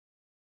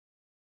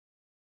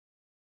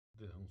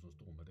det är hon som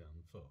står med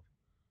den för.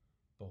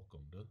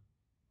 Bakom det.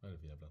 Vad är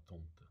det för jävla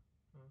tomte?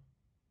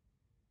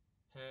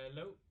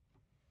 Hello.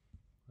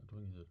 Jag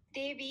tror inget ljud.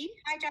 Devi,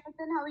 hi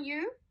Jonathan, how are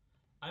you?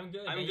 I'm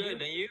good. I'm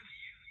good, and you?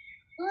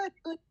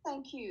 Good,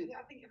 thank you.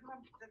 Yeah, I think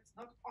everyone that's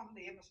not on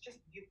there must just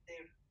mute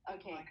their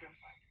Okay.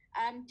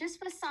 microphone. Just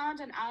for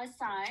sound on our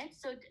side,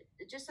 so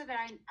just so that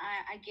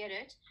I get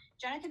it,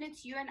 Jonathan,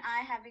 it's you and I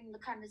having the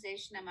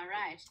conversation, am I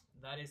right?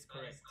 That is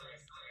correct.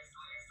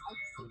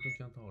 Du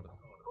kan ta det.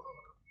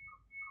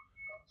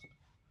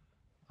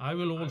 I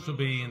will also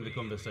be in the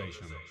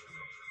conversation.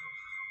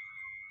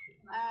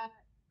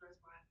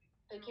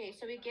 Okay,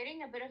 so we're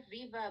getting a bit of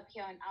reverb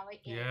here on our end.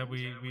 Yeah,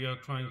 we are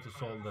trying to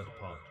solve that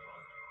part.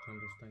 Kan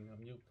du stänga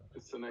mute?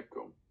 It's an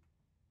echo.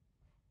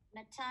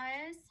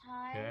 Matthias,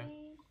 hi. Yeah.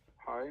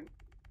 Hi.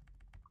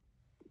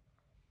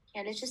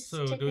 Yeah, let's just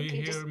So, do you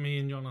technically hear me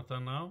and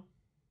Jonathan now?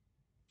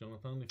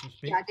 Jonathan, if you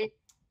speak. Yeah, there's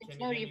Can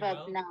no you hear me reverb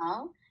well?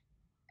 now.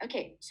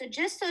 Okay, so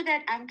just so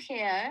that I'm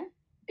clear,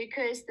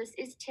 because this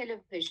is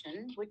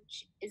television,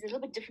 which is a little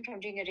bit different from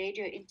doing a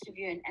radio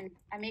interview, and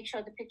I make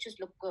sure the pictures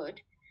look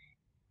good.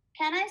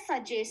 Can I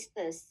suggest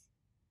this?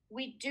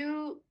 We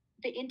do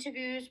the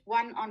interviews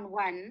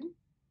one-on-one.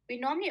 We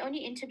normally only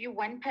interview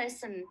one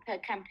person per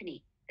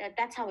company.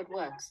 That's how it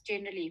works,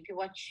 generally, if you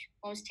watch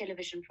most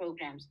television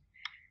programs.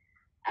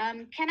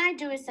 Can I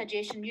do a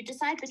suggestion? You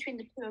decide between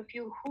the two of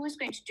you who's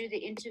going to do the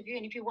interview,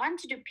 and if you want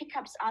to do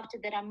pickups after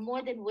that, I'm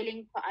more than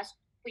willing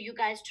for you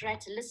guys to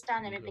write a list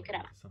down and then pick it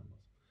up.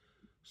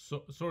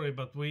 So sorry,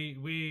 but we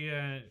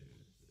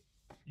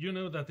you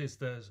know that it's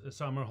the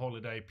summer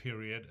holiday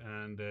period,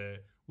 and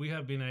we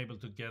have been able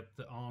to get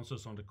the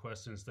answers on the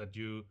questions that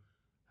you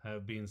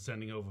have been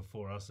sending over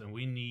for us, and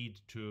we need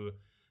to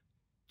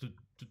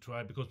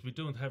try, because we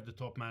don't have the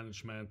top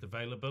management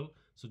available.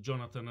 So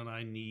Jonathan and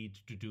I need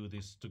to do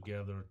this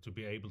together to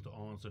be able to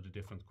answer the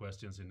different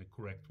questions in the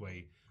correct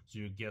way, so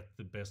you get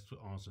the best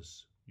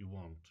answers you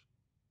want.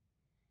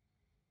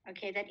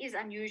 Okay, that is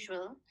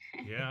unusual.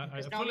 Yeah,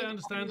 I fully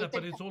understand that,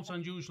 but it's also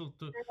unusual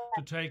to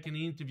take an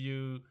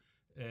interview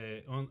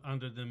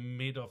under the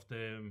mid of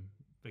the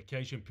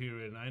vacation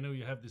period. And I know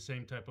you have the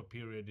same type of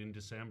period in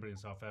December in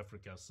South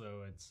Africa,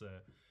 so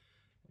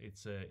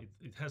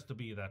it has to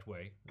be that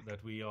way,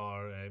 that we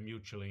are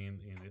mutually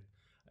in it.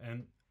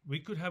 And we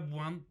could have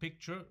one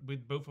picture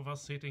with both of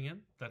us sitting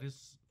in. That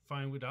is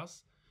fine with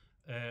us.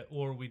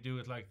 Or we do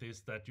it like this,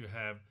 that you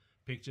have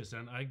pictures.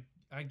 And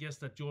I guess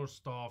that your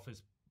staff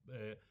is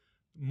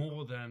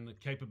more than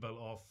capable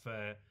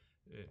of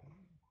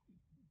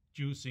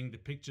using the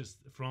pictures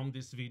from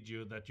this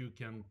video that you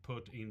can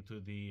put into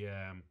the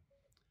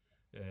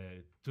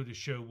to the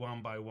show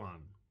one by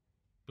one,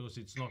 because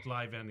it's not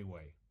live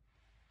anyway.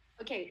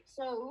 Okay,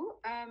 so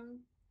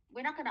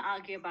we're not going to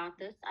argue about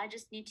this. I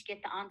just need to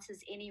get the answers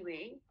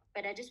anyway.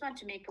 But I just want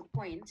to make a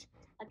point.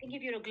 I think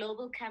if you're a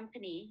global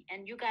company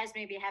and you guys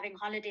may be having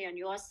holiday on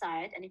your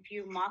side, and if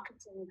you're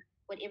marketing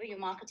whatever you're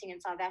marketing in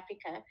South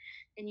Africa,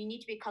 then you need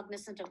to be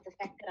cognizant of the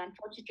fact that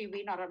unfortunately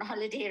we're not on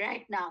holiday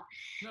right now.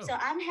 No. So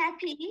I'm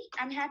happy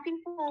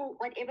for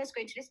whatever's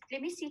going to this.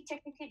 Let me see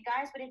technically,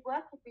 guys, would it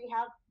work if we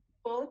have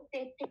both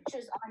their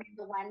pictures on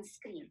the one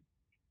screen?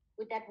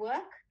 Would that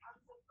work?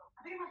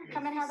 I think it might be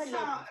Come and have a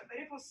look.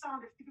 Better for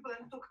sound if people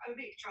don't talk over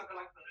each other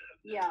like that.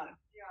 Yeah.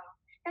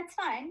 That's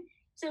fine.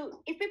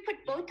 So if we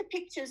put both the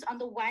pictures on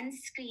the one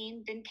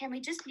screen, then can we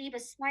just leave a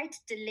slight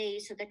delay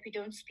so that we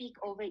don't speak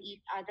over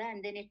each other,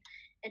 and then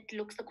it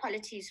looks, the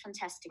quality is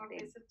fantastic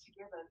there.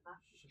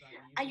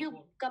 Are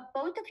you got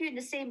both of you in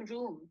the same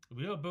room?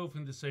 We are both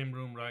in the same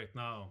room right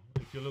now,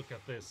 if you look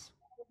at this.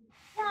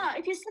 Yeah,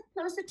 if you sit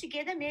closer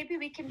together, maybe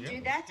we can do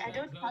that. I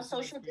don't know how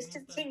social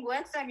distancing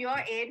works on your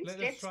end.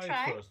 Let's try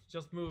it first.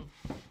 Just move.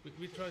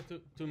 We try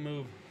to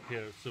move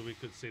here so we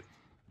could sit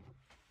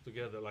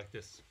together like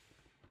this.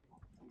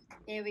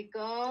 There we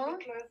go.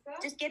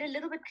 Just get a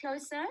little bit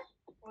closer.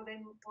 Or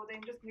then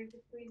just move the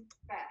screen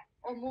back.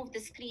 Or move the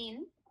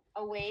screen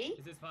away.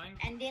 Is this fine?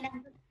 And then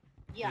I'm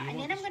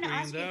going to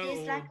ask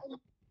you,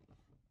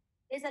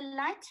 there's a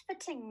light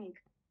fitting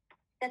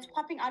that's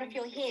popping out of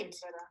your head.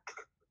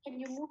 Can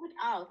you move it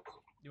out?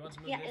 You want to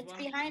move this one? It's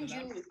behind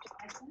you.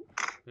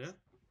 Yeah?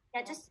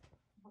 Yeah, just...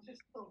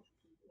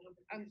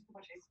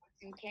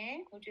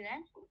 Okay, we'll do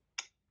that.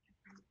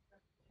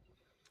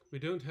 We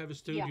don't have a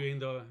studio in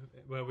the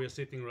where we're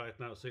sitting right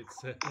now, so it's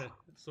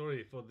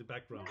sorry for the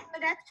background. No,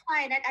 that's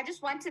fine. I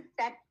just wanted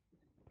that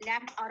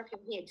lamp out of your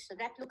head. So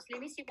that looks,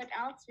 let me see what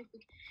else.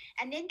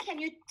 And then can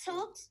you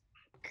tilt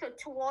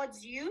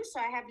towards you so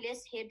I have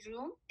less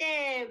headroom?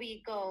 There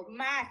we go.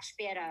 Much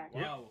better.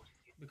 Wow.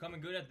 Becoming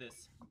good at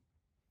this.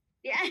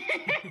 Yeah.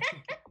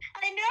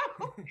 I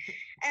know.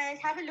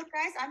 Have a look,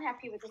 guys. I'm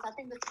happy with this. I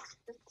think this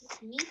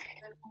is neat,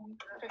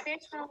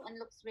 professional, and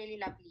looks really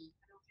lovely.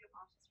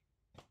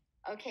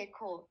 Okay,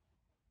 cool.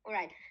 All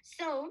right.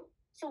 So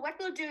what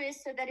we'll do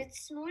is, so that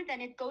it's smooth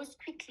and it goes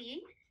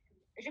quickly,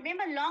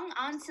 remember, long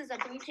answers are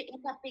going to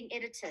end up being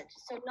edited.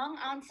 So long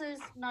answers,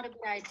 not a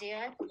good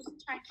idea.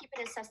 Just try and keep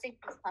it as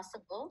succinct as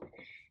possible.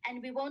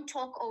 And we won't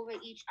talk over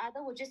each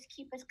other. We'll just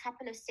keep a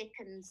couple of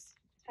seconds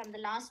from the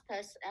last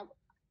person,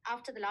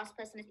 after the last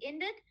person is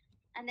ended,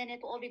 and then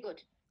it'll all be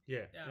good.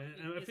 Yeah,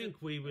 Yeah, and I think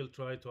we will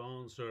try to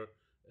answer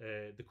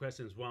the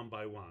questions one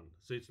by one.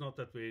 So it's not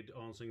that we're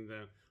answering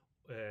the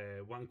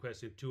one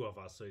question, two of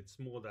us. So it's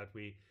more that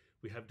we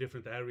have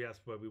different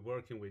areas where we're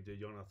working with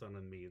Jonathan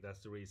and me. That's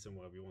the reason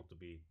why we want to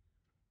be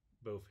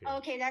both here.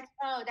 Okay,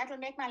 that'll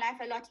make my life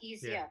a lot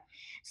easier. Yeah.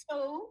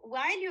 So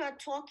while you are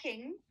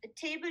talking, the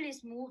table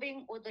is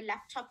moving or the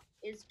laptop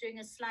is doing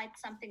a slide,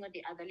 something or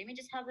the other. Let me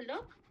just have a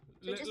look.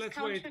 So just Let's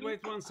count for me.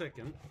 wait 1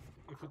 second.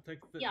 If we take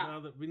the Yeah.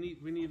 other, we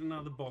need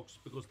another box,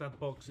 because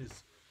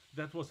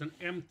that was an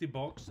empty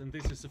box and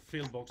this is a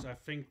filled box. I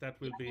think that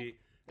will be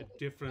a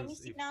difference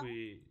see if now?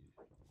 we.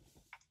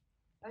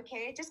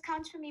 Okay, just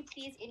count for me,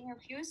 please, any of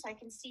you, so I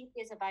can see if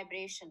there's a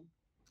vibration.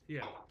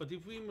 Yeah, but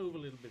if we move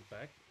a little bit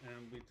back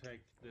and we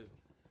take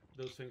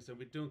those things and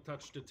we don't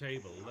touch the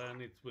table,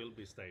 then it will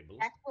be stable.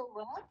 That will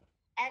work.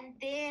 And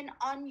then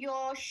on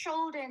your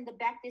shoulder in the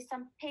back, there's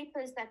some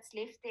papers that's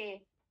left there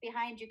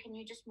behind you. Can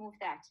you just move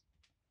that?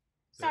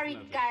 Sorry,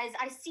 Definitely. guys,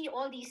 I see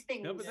all these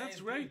things. Yeah, but that's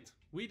Yeah, great.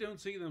 We don't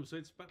see them, so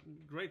it's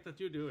great that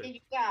you do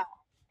it. Yeah.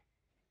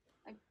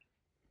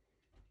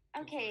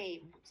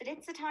 Okay, so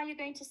that's it, how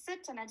you're going to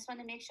sit, and I just want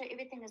to make sure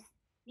everything is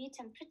neat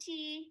and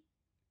pretty.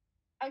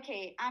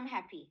 Okay, I'm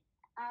happy.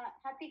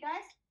 Happy,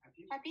 guys?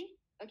 Happy?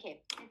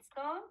 Okay, let's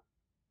go.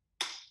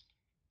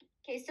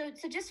 Okay,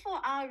 so just for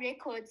our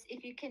records,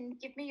 if you can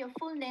give me your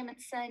full name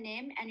and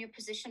surname and your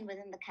position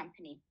within the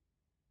company.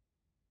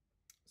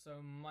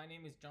 So my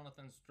name is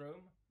Jonathan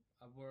Strom.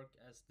 I work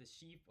as the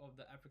chief of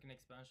the African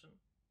expansion.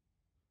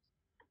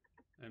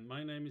 And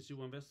my name is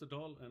Johan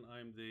Westerdahl, and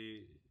I'm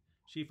the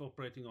Chief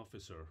Operating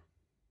Officer.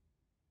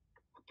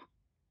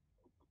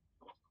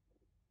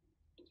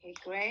 Okay,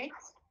 great.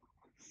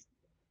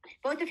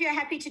 Both of you are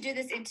happy to do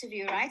this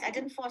interview, right? I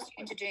didn't force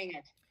you into doing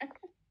it.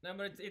 No,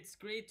 but it's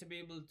great to be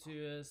able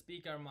to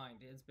speak our mind.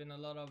 It's been a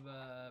lot of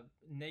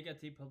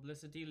negative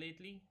publicity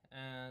lately,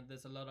 and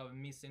there's a lot of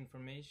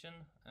misinformation,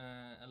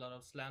 a lot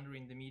of slander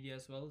in the media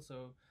as well.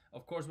 So,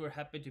 of course, we're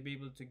happy to be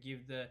able to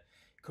give the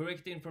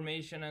correct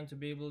information and to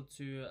be able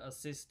to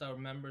assist our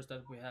members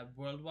that we have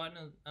worldwide,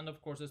 and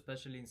of course,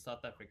 especially in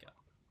South Africa.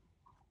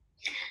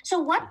 So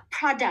what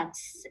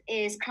products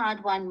is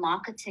CROWD1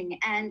 marketing,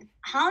 and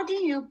how do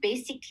you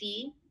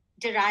basically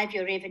derive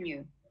your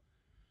revenue?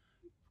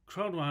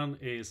 CROWD1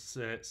 is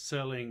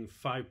selling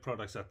 5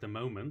 products at the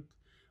moment,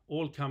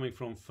 all coming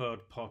from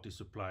third-party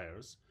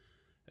suppliers.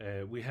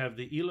 We have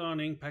the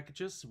e-learning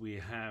packages, we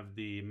have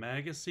the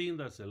magazine,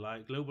 that's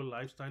a global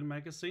lifestyle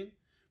magazine.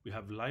 We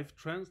have Life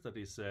Trends, that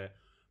is a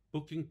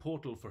booking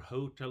portal for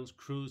hotels,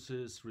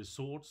 cruises,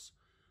 resorts,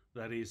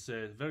 that is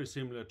very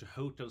similar to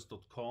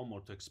hotels.com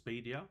or to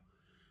Expedia.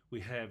 We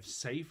have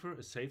Safer,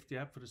 a safety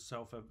app for the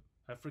South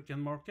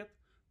African market,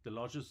 the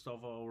largest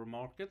of our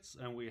markets,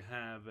 and we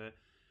have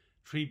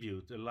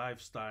Tribute, a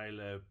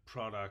lifestyle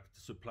product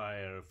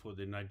supplier for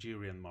the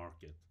Nigerian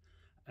market.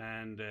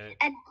 And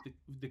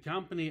the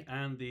company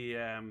and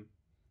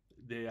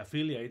the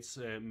affiliates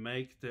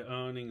make the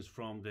earnings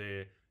from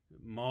the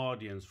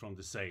margins from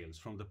the sales,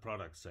 from the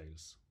product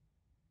sales.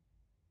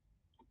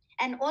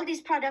 And all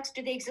these products,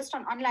 do they exist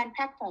on online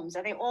platforms?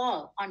 Are they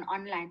all on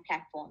online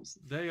platforms?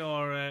 They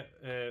are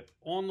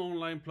on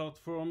online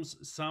platforms.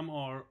 Some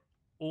are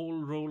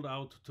all rolled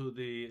out to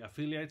the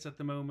affiliates at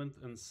the moment,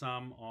 and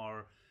some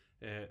are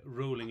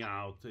rolling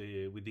out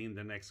within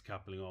the next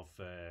couple of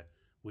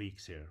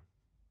weeks here.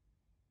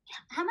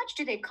 How much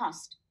do they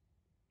cost?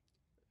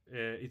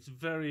 It's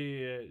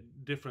very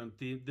different.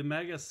 The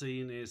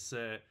magazine is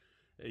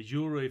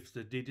 €1 if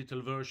the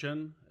digital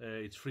version.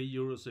 It's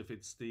 €3 if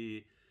it's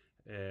the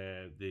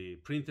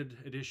printed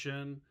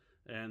edition.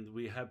 And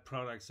we have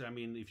products. I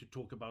mean, if you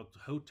talk about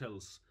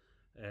hotels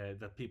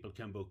that people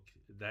can book,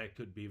 that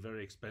could be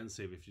very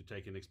expensive if you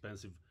take an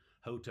expensive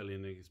hotel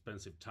in an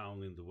expensive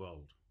town in the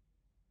world.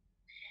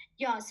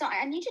 Yeah, so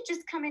I need to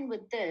just come in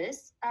with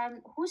this.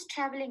 Who's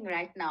traveling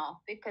right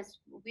now? Because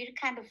we're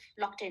kind of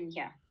locked in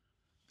here.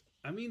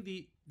 I mean,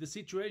 the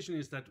situation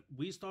is that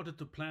we started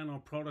to plan our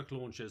product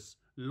launches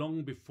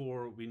long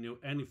before we knew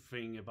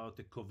anything about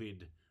the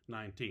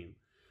COVID-19.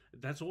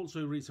 That's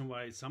also a reason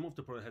why some of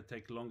the products had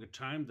taken longer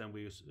time than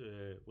we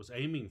was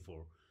aiming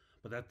for.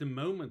 But at the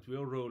moment we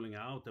are rolling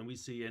out, and we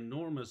see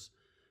enormous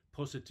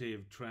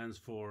positive trends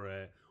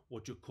for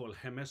what you call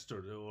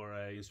hemester, or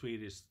in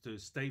Swedish, to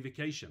stay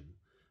vacation.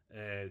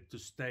 To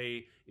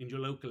stay in your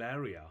local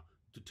area,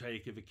 to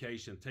take a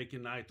vacation, take a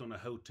night on a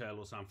hotel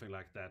or something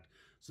like that.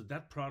 So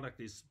that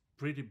product is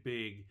pretty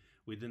big,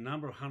 with a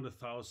number of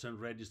 100,000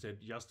 registered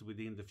just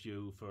within the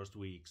few first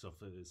weeks of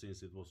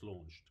since it was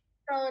launched.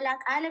 So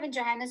like I live in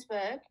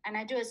Johannesburg and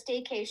I do a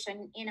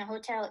staycation in a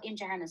hotel in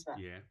Johannesburg.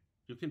 Yeah,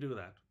 you can do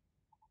that.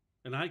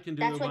 And I can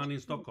do That's one in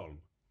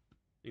Stockholm,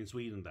 in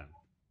Sweden then.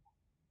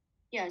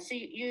 Yeah, so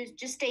you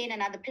just stay in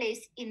another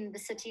place in the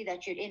city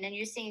that you're in, and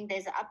you're seeing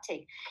there's an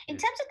uptake. In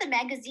terms of the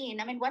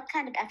magazine, I mean, what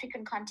kind of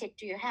African content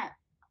do you have?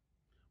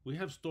 We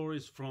have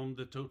stories from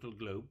the total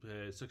globe,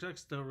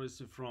 success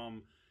stories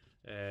from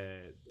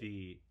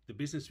the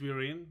business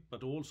we're in,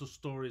 but also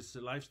stories,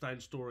 lifestyle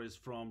stories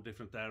from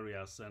different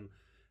areas and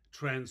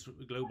trends,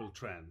 global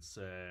trends.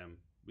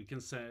 We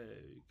can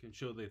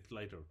show that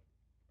later.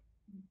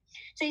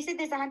 So you said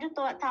there's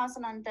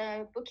 100,000 on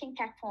the booking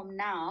platform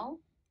now.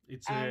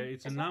 It's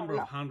a number of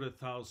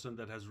 100,000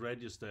 that has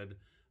registered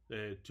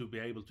to be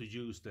able to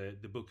use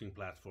the booking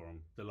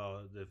platform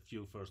the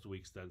few first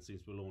weeks then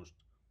since we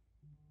launched.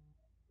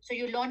 So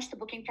you launched the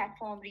booking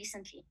platform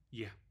recently?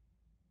 Yeah.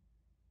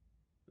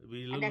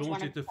 We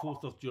launched it the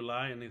 4th of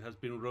July and it has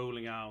been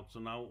rolling out. So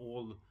now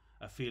all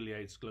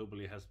affiliates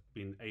globally has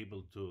been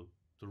able to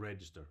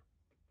register.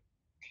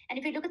 And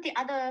if you look at the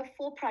other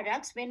 4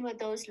 products, when were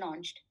those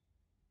launched?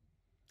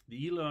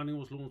 The e-learning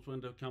was launched when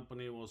the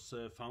company was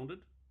founded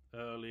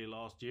early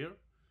last year.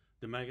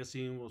 The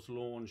magazine was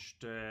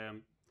launched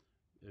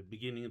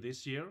beginning of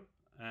this year.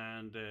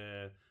 And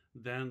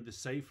then the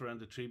Safer and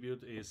the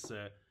Tribute is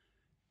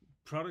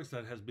products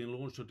that has been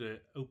launched to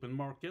the open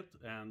market,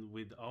 and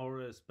with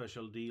our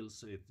special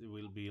deals it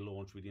will be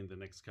launched within the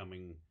next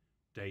coming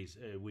days,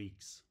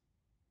 weeks.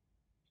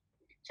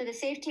 So the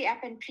safety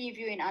app and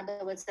preview, in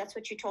other words, that's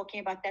what you're talking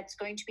about, that's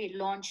going to be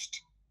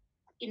launched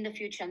in the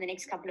future in the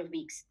next couple of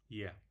weeks.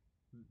 Yeah,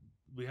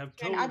 we have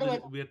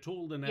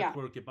told the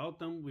network about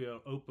them, we are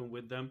open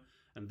with them,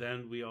 and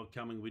then we are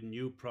coming with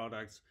new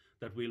products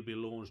that will be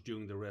launched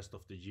during the rest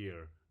of the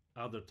year,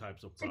 other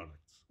types of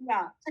products.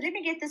 Yeah, so let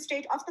me get this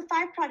straight. Of the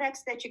 5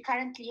 products that you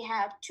currently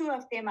have, 2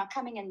 of them are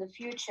coming in the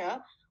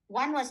future.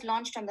 One was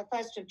launched on the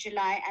 1st of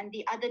July, and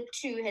the other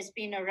 2 has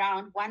been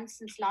around, one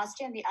since last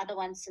year and the other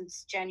one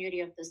since January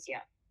of this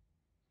year.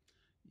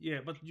 Yeah,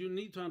 but you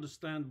need to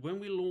understand, when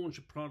we launch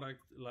a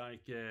product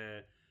like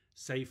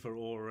Safer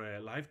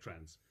or Life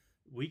Trends,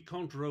 we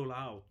can't roll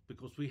out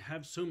because we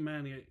have so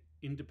many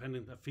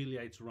independent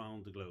affiliates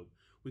around the globe.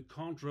 We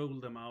can't roll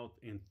them out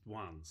in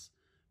once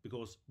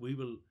because we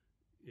will...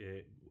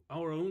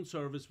 our own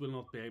service will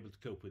not be able to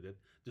cope with it.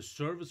 The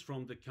service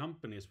from the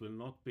companies will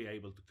not be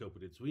able to cope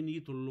with it. So we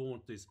need to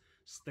launch this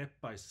step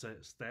by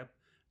step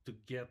to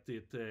get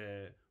it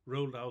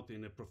rolled out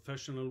in a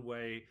professional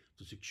way,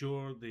 to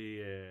secure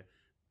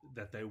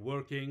that they're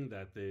working,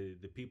 that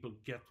the people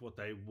get what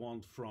they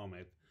want from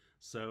it.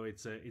 So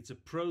it's a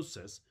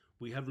process.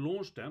 We have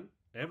launched them.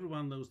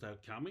 Everyone knows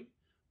they're coming.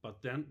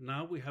 But then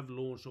now we have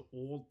launched, so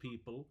all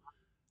people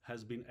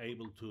has been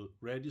able to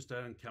register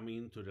and come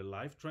into the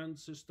Life Trend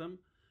system.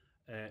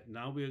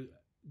 Now we're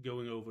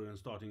going over and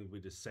starting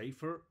with the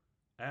Safer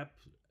app,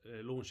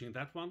 launching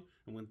that one.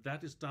 And when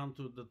that is done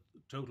to the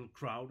total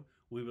crowd,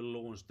 we will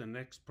launch the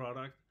next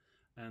product.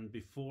 And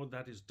before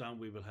that is done,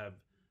 we will have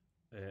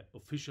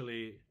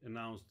officially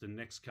announced the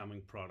next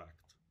coming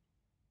product.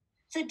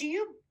 So do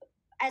you,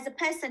 as a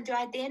person, do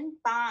I then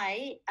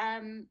buy,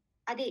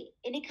 are there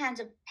any kinds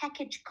of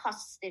package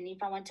costs then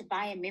if I want to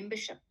buy a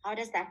membership? How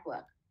does that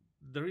work?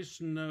 There is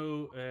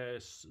no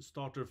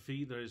starter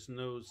fee. There is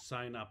no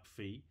sign-up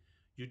fee.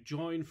 You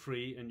join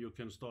free and you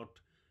can start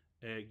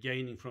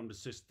gaining from the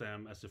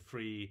system as a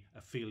free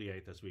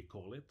affiliate, as we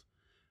call it.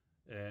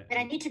 But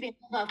I need to be a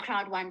member of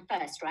CROWD1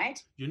 first, right?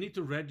 You need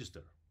to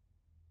register.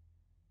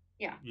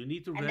 Yeah. You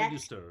need to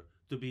register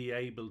to be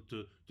able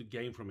to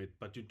gain from it,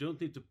 but you don't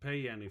need to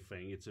pay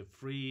anything. It's a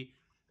free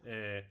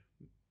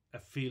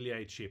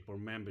affiliateship or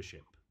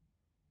membership.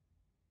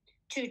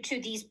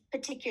 To these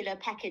particular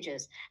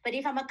packages. But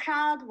if I'm a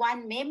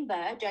CROWD1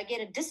 member, do I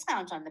get a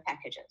discount on the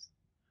packages?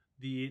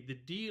 The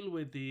deal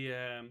with the,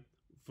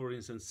 for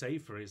instance,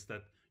 Safer is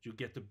that you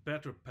get a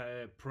better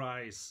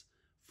price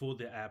for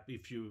the app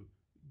if you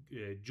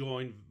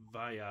join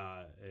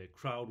via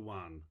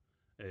CROWD1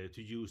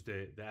 to use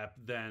the app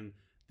than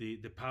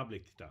the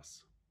public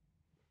does.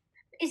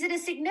 Is it a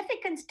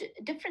significant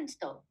difference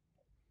though?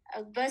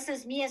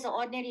 Versus me as an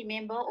ordinary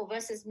member or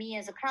versus me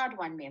as a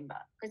CROWD1 member?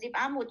 Because if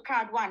I'm with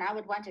CROWD1, I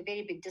would want a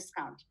very big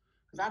discount,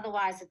 because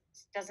otherwise it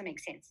doesn't make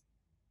sense.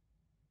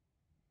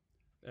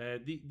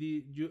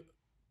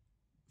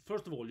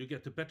 First of all, you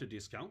get a better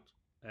discount.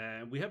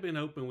 We have been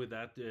open with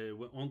that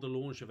on the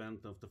launch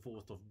event of the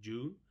 4th of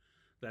June,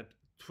 that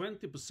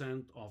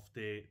 20% of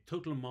the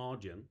total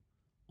margin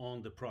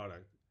on the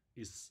product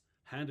is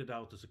handed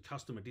out as a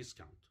customer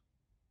discount.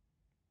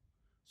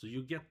 So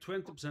you get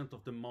 20%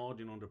 of the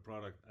margin on the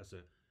product as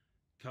a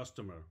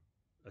customer,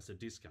 as a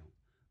discount.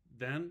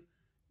 Then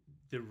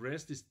the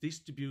rest is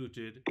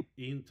distributed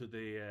into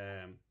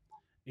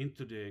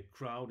the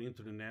crowd,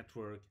 into the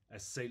network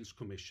as sales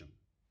commission.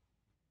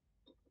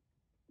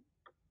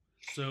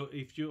 So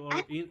if you're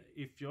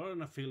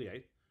an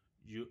affiliate,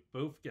 you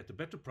both get a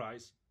better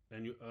price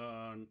and you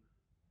earn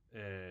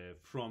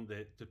from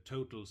the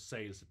total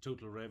sales, the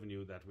total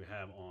revenue that we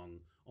have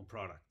on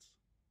products.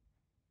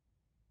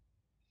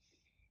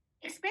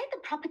 Explain the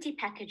property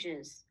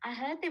packages. I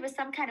heard there was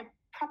some kind of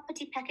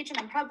property package, and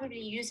I'm probably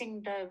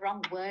using the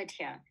wrong word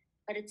here,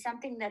 but it's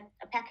something that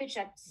a package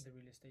that's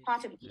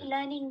part of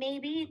e-learning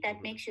maybe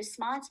that makes you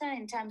smarter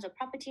in terms of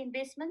property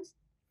investments.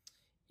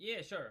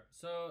 Yeah, sure.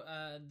 So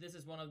this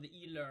is one of the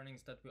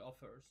e-learnings that we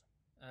offer,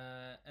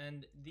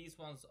 and these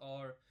ones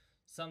are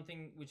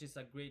something which is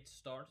a great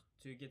start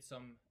to get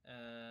some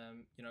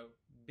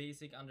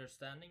basic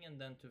understanding, and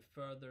then to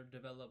further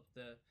develop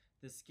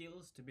the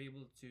skills to be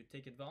able to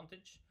take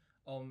advantage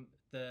of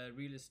the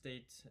real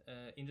estate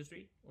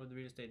industry or the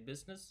real estate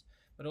business,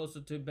 but also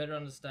to better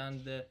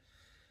understand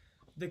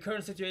the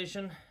current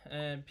situation.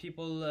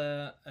 People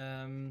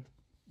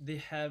they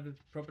have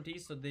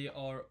properties, so they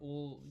are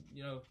all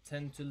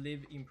tend to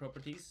live in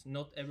properties.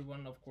 Not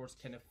everyone, of course,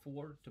 can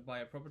afford to buy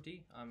a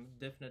property. I'm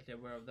definitely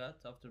aware of that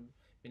after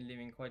been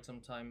living quite some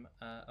time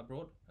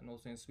abroad and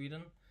also in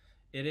Sweden.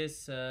 It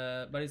is,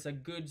 but it's a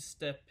good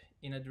step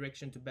in a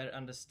direction to better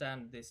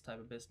understand this type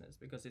of business,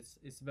 because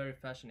it's very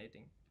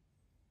fascinating.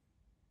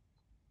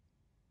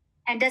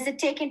 And does it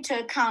take into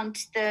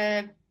account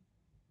the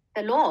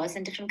laws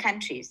in different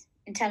countries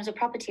in terms of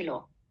property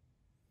law,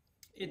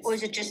 or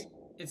is it just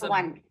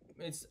one?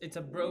 It's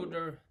a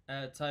broader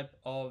type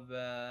of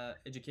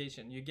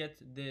education. You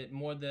get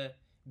the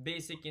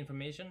basic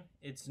information.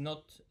 It's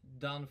not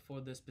done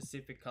for the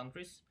specific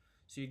countries,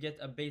 so you get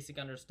a basic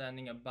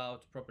understanding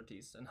about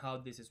properties and how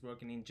this is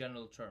working in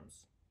general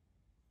terms.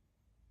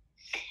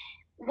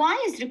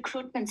 Why is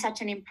recruitment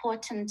such an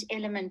important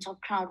element of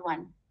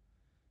CROWD1?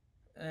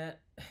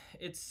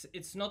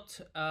 It's not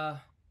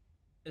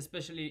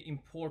especially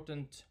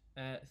important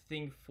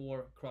thing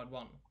for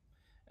CROWD1.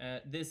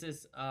 This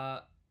is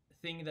a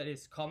thing that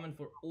is common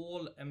for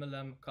all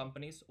MLM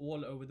companies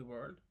all over the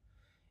world.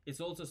 It's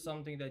also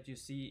something that you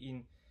see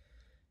in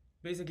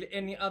basically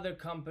any other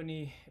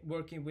company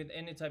working with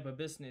any type of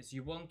business.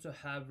 You want to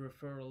have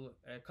referral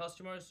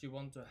customers, you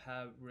want to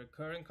have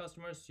recurring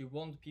customers, you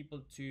want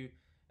people to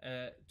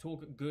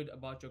talk good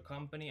about your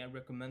company and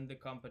recommend the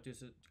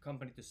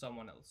company to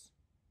someone else.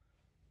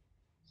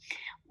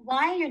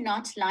 Why are you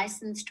not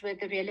licensed with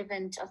the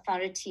relevant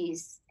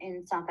authorities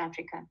in South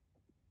Africa?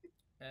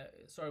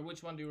 Sorry,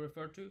 which one do you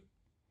refer to?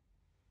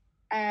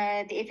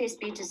 The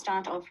FSB to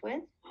start off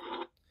with.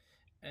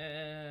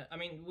 I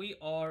mean, we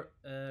are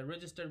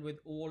registered with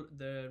all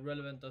the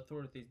relevant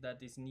authorities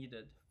that is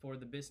needed for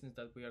the business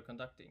that we are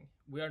conducting.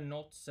 We are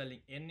not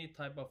selling any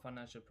type of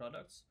financial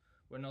products.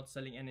 We're not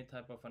selling any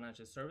type of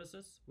financial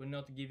services. We're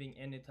not giving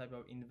any type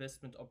of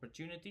investment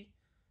opportunity.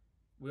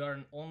 We are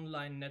an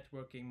online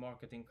networking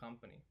marketing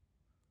company.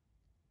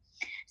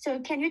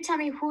 So can you tell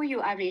me who you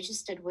are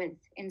registered with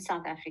in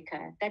South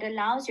Africa that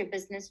allows your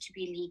business to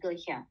be legal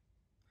here?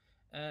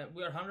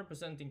 We are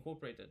 100%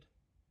 incorporated.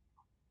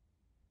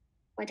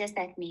 What does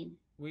that mean?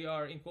 We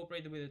are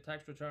incorporated with the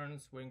tax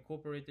returns. We're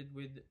incorporated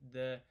with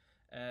the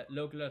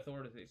local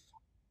authorities,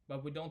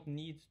 but we don't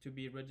need to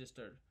be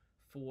registered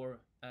for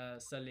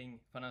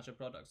selling financial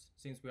products,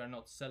 since we are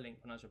not selling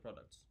financial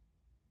products.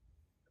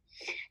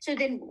 So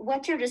then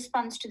what's your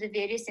response to the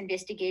various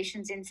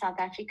investigations in South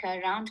Africa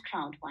around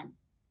CROWD1?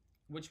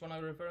 Which one are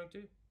you referring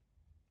to?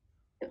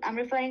 I'm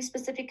referring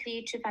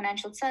specifically to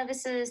financial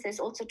services. There's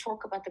also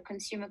talk about the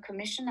Consumer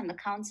Commission and the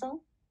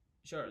Council.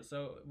 Sure.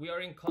 So we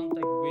are in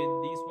contact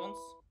with these ones.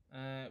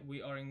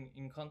 We are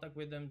in contact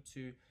with them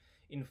to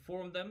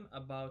inform them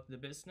about the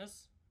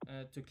business,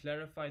 to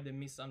clarify the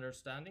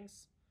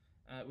misunderstandings.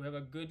 We have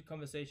a good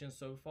conversation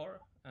so far,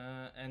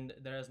 and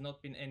there has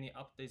not been any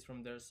updates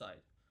from their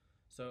side.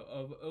 So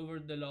over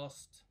the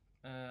last,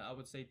 I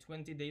would say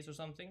 20 days or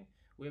something,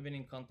 we have been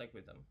in contact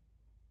with them.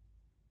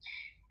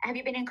 Have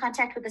you been in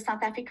contact with the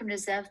South African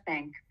Reserve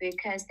Bank?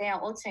 Because they are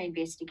also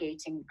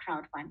investigating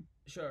CROWD1.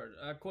 Sure.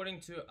 According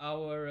to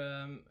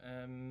our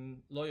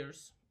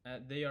lawyers,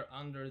 they are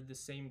under the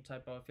same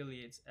type of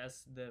affiliates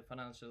as the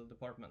financial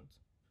department.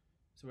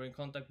 So we're in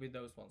contact with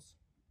those ones.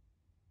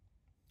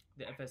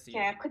 The FSC.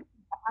 Yeah,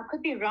 I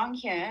could be wrong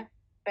here,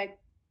 but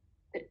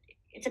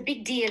it's a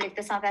big deal if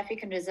the South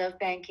African Reserve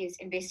Bank is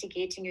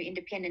investigating you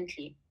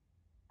independently.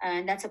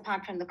 And that's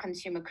apart from the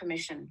Consumer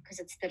Commission, because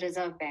it's the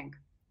Reserve Bank.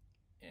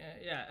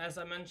 Yeah, as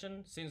I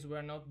mentioned, since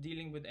we're not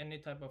dealing with any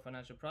type of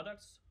financial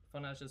products,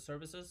 financial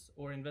services,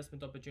 or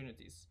investment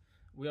opportunities,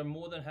 we are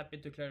more than happy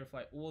to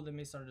clarify all the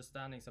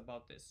misunderstandings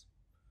about this.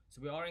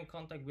 So we are in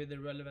contact with the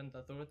relevant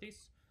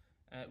authorities.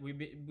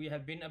 We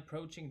have been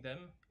approaching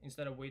them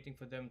instead of waiting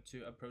for them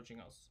to approaching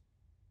us.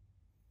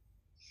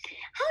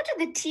 How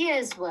do the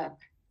tiers work?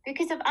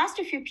 Because I've asked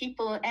a few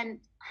people and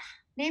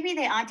maybe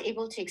they aren't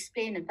able to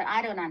explain it, but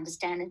I don't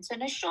understand it. So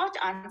in a short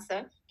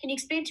answer, can you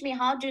explain to me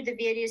how do the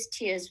various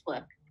tiers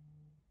work?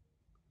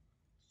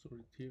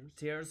 Sorry, tiers?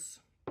 Tiers.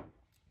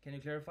 Can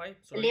you clarify?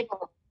 Sorry.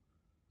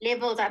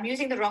 Levels. I'm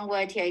using the wrong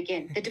word here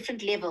again. The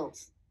different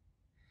levels.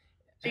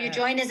 So you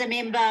join as a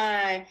member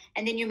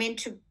and then you're meant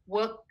to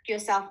work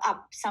yourself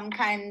up, some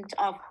kind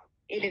of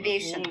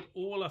elevation.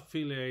 All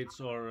affiliates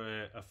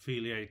are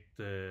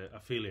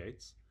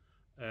affiliates.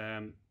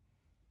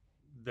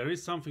 There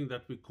is something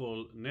that we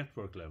call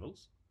network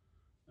levels,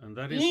 and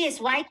that is... Yes,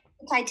 white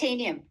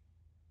titanium.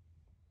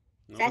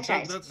 No, that's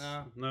right.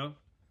 No.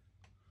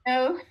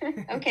 No?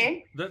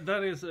 Okay.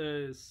 That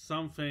is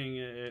something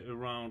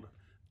around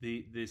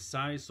the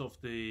size of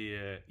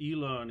the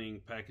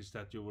e-learning package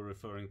that you were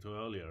referring to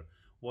earlier.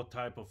 What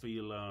type of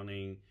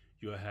e-learning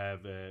you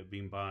have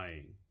been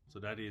buying. So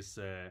that is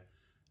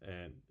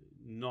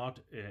not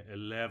a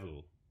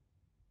level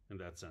in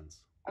that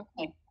sense.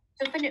 Okay.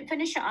 So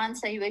finish your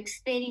answer. You were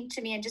explaining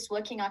to me and just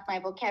working out my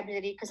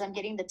vocabulary because I'm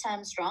getting the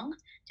terms wrong.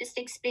 Just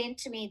explain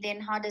to me then,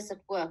 how does it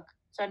work?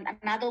 So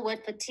another word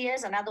for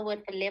tiers, another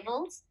word for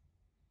levels.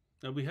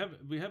 Now we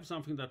have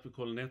something that we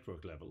call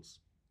network levels,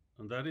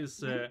 and that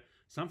is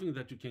something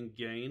that you can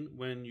gain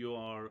when you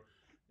are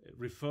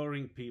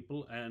referring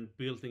people and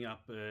building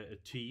up a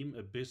team,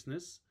 a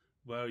business,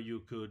 where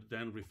you could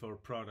then refer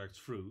products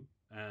through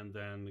and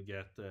then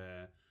get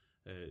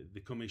the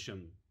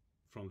commission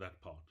from that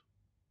part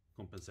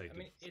compensated. I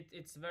mean,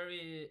 it's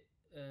very,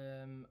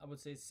 I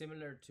would say,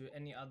 similar to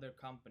any other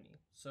company.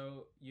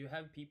 So you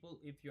have people,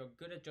 if you're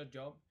good at your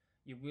job,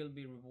 you will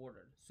be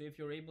rewarded. So if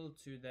you're able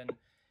to then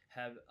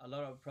have a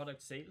lot of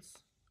product sales,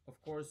 of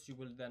course you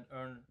will then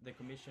earn the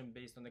commission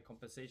based on the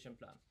compensation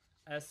plan,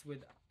 as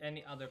with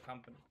any other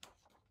company.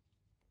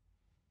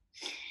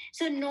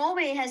 So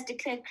Norway has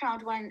declared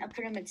CROWD1 a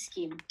pyramid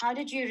scheme. How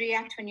did you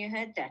react when you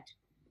heard that?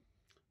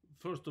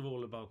 First of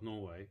all, about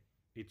Norway,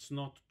 it's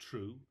not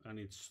true, and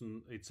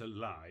it's a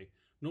lie.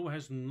 Norway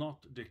has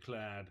not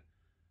declared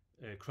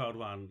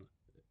CROWD1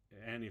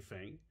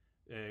 anything.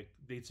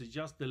 It's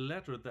just the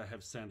letter they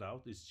have sent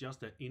out. It's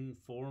just an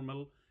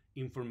informal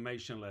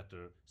information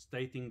letter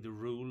stating the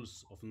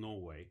rules of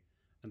Norway,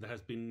 and there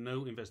has been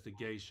no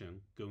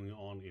investigation going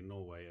on in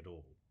Norway at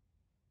all.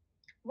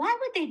 Why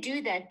would they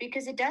do that?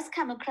 Because it does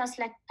come across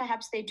like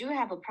perhaps they do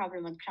have a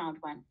problem with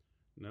CROWD1.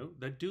 No,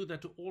 they do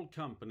that to all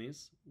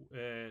companies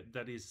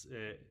that is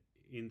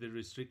in the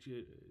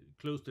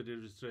close to the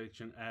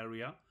restriction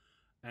area,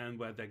 and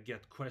where they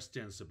get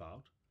questions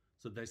about.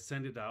 So they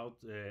send it out.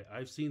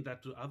 I've seen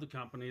that to other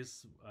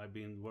companies I've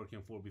been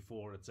working for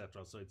before,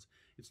 etc. So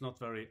it's not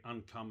very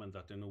uncommon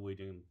that the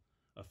Norwegian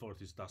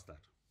authorities does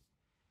that.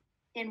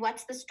 And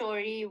what's the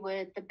story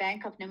with the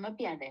Bank of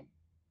Namibia then?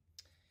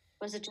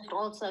 Was it just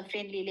also a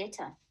friendly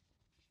letter?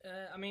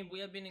 I mean, we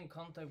have been in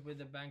contact with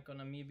the Bank of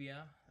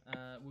Namibia.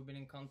 We've been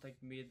in contact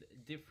with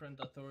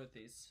different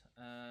authorities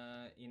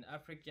in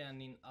Africa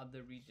and in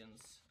other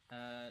regions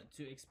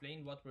to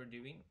explain what we're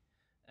doing.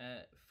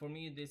 For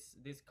me,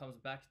 this comes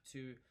back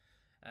to,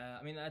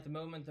 I mean, at the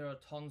moment there are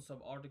tons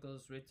of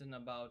articles written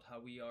about how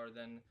we are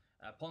then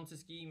a Ponzi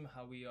scheme,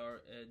 how we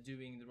are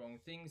doing the wrong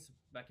things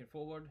back and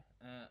forward.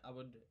 I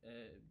would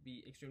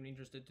be extremely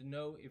interested to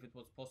know if it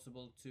was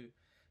possible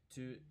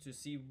to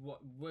see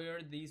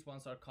where these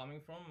ones are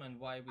coming from and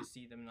why we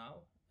see them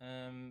now.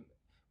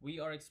 We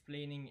are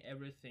explaining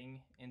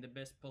everything in the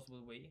best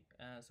possible way,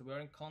 so we are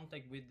in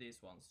contact with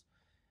these ones.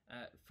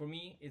 For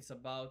me, it's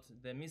about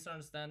the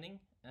misunderstanding,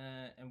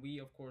 and we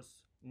of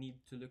course need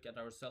to look at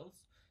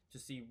ourselves to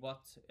see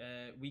what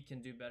we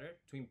can do better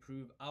to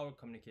improve our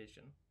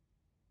communication.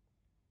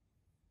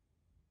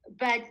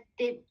 But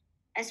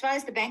as far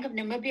as the Bank of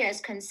Namibia is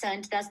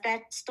concerned, does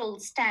that still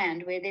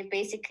stand, where they've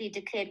basically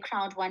declared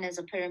CROWD1 as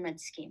a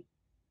pyramid scheme?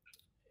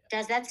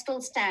 Does that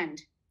still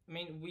stand? I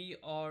mean, we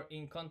are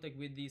in contact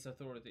with these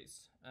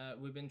authorities.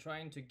 We've been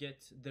trying to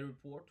get the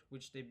report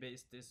which they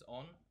based this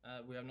on.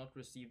 We have not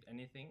received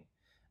anything.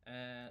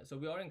 So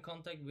we are in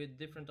contact with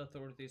different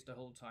authorities the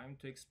whole time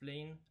to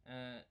explain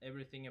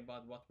everything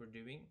about what we're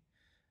doing.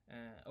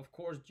 Of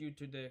course, due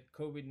to the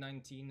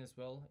COVID-19 as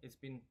well, it's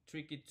been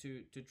tricky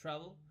to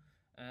travel.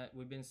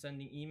 We've been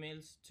sending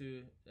emails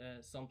to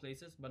some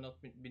places, but not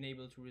been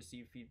able to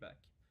receive feedback.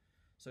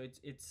 So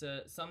it's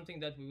something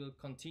that we will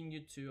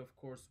continue to, of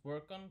course,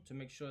 work on to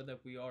make sure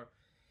that we are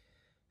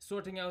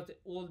sorting out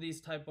all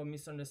these type of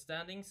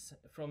misunderstandings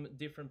from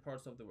different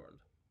parts of the world.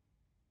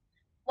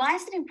 Why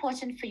is it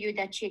important for you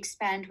that you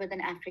expand within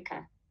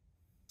Africa?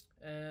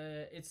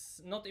 It's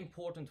not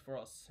important for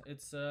us.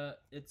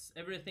 It's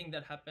everything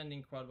that happened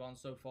in CROWD1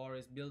 so far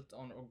is built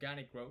on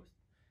organic growth.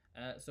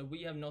 So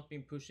we have not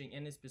been pushing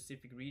any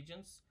specific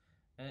regions.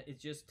 It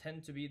just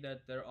tend to be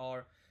that there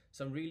are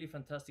some really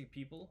fantastic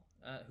people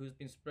who's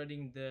been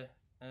spreading the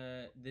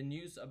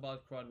news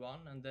about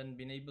CROWD1 and then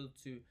been able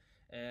to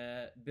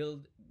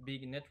build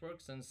big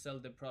networks and sell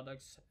the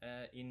products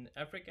in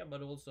Africa,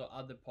 but also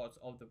other parts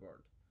of the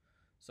world.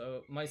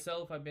 So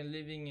myself, I've been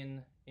living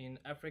in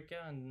Africa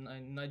and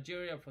in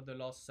Nigeria for the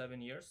last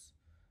 7 years.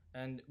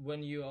 And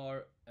when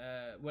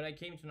I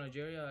came to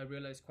Nigeria, I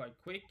realized quite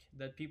quick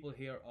that people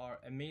here are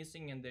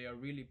amazing and they are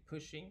really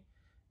pushing.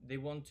 They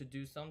want to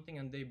do something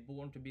and they're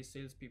born to be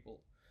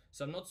salespeople.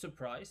 So I'm not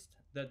surprised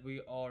that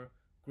we are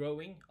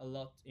growing a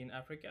lot in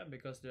Africa,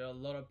 because there are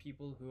a lot of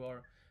people who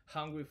are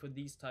hungry for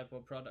these type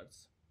of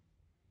products.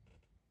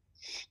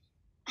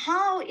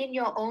 How, in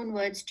your own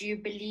words, do you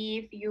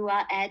believe you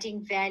are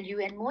adding value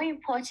and, more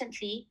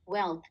importantly,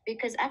 wealth?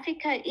 Because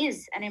Africa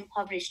is an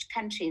impoverished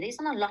country. There's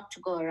not a lot to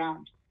go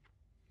around.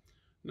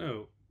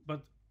 No,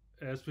 but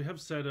as we have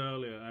said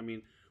earlier, I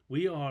mean,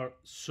 we are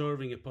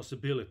serving a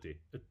possibility,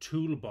 a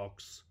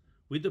toolbox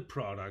with the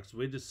products,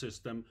 with the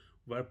system,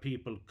 where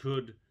people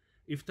could,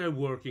 if they're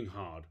working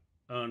hard,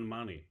 earn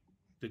money.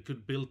 They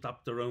could build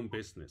up their own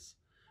business.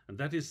 And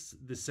that is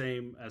the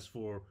same as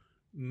for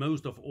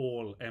most of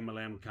all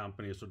MLM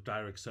companies or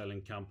direct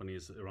selling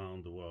companies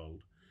around the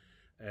world.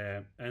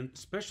 And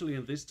especially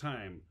in this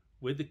time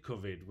with the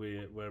COVID,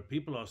 where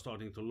people are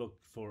starting to look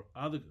for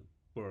other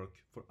work,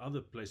 for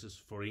other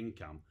places for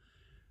income,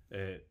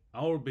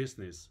 our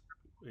business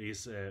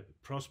is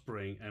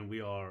prospering, and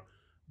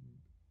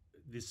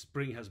this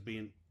spring has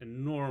been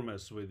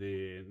enormous with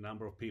the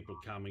number of people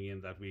coming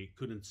in that we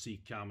couldn't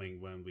see coming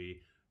when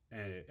we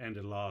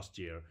ended last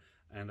year.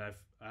 And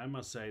I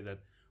must say that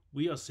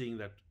we are seeing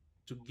that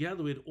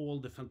together with all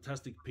the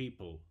fantastic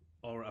people,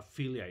 our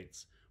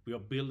affiliates, we are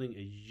building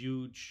a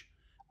huge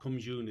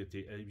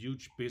community, a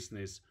huge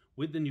business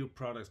with the new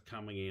products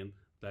coming in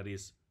that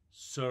is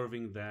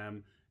serving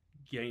them,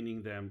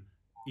 gaining them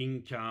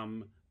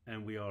income,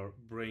 and we are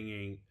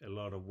bringing a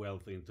lot of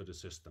wealth into the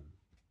system.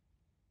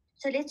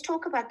 So let's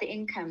talk about the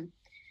income.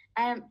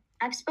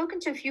 I've spoken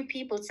to a few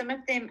people. Some of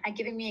them are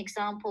giving me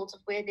examples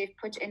of where they've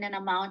put in an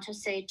amount of,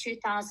 say,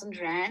 2,000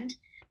 Rand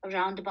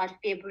around about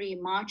February,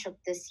 March of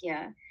this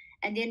year,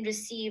 and then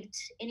received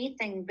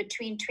anything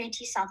between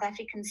 20 South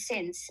African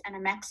cents and a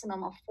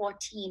maximum of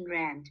 14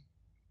 Rand.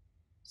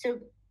 So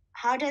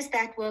how does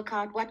that work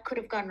out? What could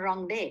have gone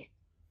wrong there?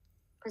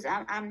 Because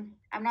I'm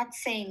not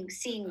seeing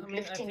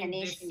lifting a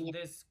nation yet.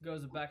 This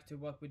goes back to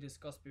what we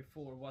discussed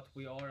before, what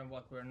we are and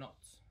what we're not.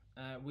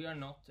 We are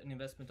not an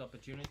investment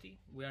opportunity.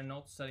 We are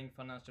not selling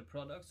financial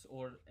products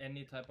or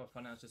any type of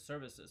financial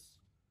services.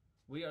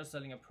 We are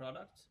selling a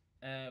product.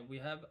 We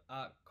have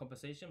a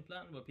compensation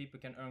plan where people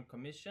can earn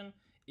commission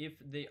if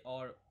they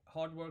are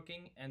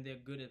hardworking and they're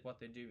good at what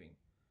they're doing.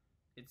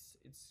 It's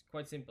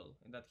quite simple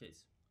in that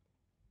case.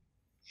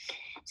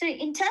 So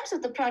in terms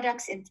of the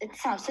products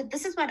itself, so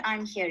this is what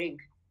I'm hearing.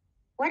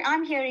 What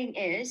I'm hearing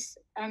is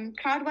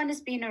CROWD1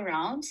 has been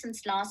around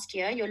since last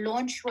year. Your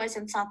launch was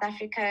in South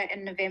Africa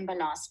in November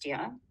last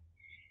year.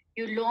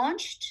 You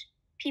launched,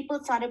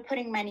 people started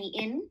putting money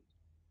in,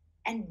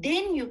 and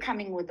then you're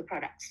coming with the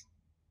products.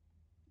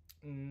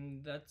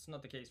 That's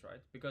not the case,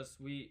 right? Because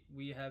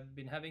we have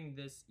been having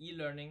this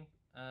e-learning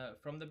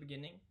from the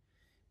beginning.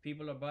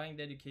 People are buying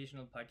the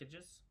educational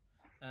packages.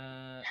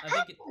 How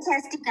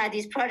fantastic are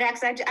these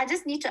products? I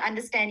just need to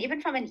understand, even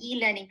from an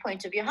e-learning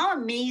point of view, how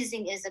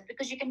amazing is it?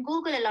 Because you can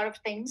Google a lot of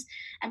things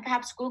and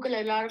perhaps Google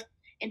a lot of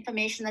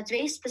information that's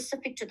very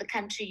specific to the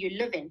country you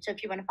live in. So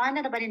if you want to find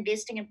out about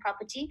investing in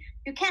property,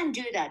 you can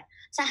do that.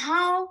 So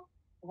how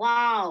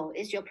wow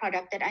is your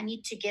product that I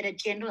need to get a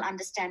general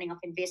understanding of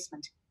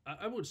investment?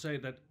 I would say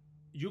that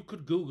you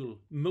could Google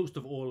most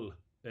of all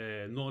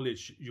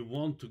knowledge you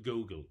want to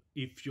Google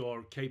if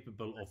you're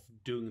capable of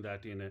doing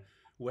that in a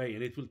way,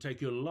 and it will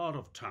take you a lot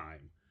of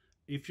time.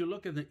 If you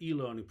look at the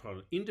e-learning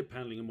product,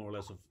 independently more or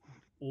less of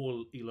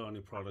all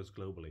e-learning products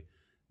globally,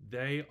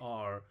 they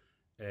are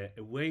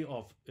a way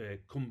of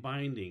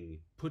combining,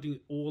 putting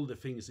all the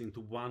things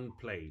into one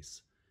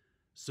place.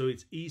 So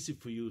it's easy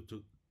for you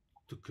to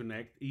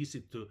connect,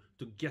 easy to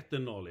get the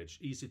knowledge,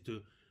 easy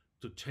to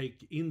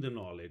take in the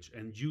knowledge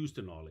and use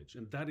the knowledge.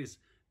 And that is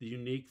the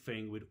unique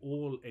thing with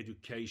all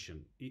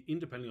education,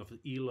 independently of the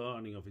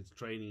e-learning, of its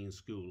training in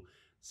school.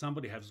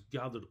 Somebody has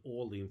gathered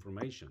all the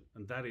information,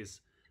 and that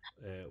is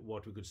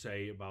what we could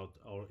say about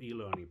our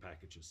e-learning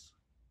packages.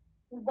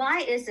 Why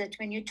is it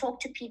when you talk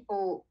to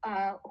people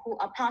who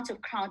are part of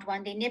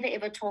CROWD1, they never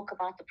ever talk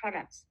about the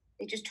products?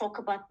 They just talk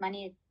about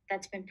money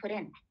that's been put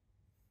in.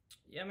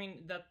 Yeah, I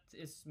mean, that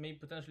is maybe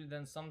potentially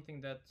then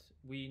something that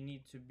we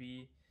need to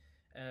be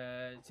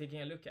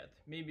taking a look at.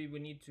 Maybe we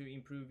need to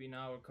improve in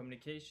our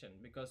communication,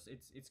 because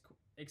it's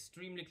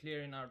extremely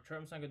clear in our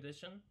terms and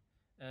conditions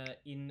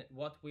in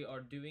what we are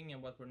doing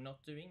and what we're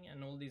not doing,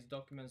 and all these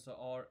documents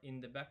are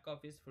in the back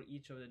office for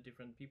each of the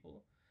different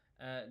people.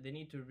 They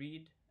need to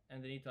read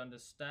and they need to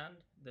understand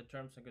the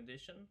terms and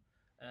conditions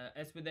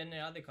as with any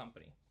other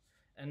company.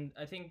 And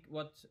I think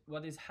what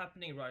is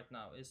happening right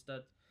now is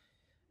that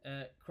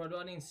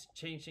CROWD1 is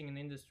changing an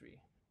industry.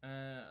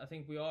 I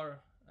think we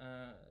are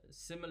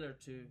similar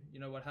to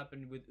what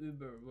happened with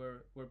Uber,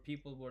 where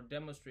people were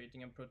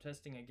demonstrating and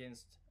protesting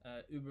against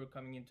Uber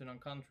coming into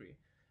non-country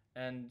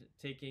and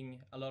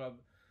taking a lot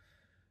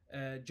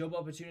of job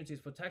opportunities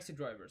for taxi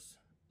drivers.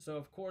 So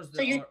of course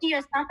so you see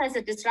yourself as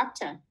a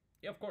disruptor?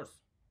 Yeah, of course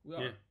we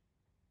are. Yeah.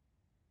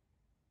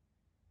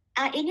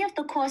 Are any of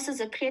the courses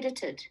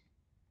accredited?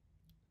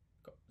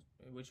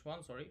 Which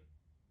one, sorry?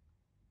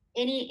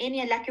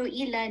 Any like your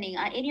e-learning,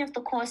 are any of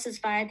the courses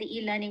via the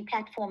e-learning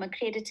platform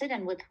accredited,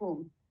 and with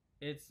whom?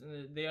 It's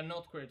they are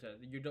not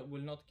accredited. You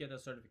will not get a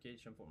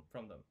certification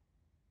from them.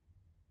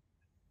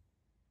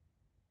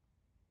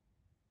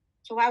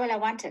 So why will I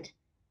want it?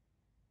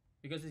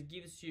 Because it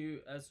gives you,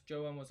 as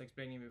Johan was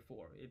explaining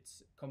before,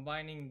 it's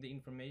combining the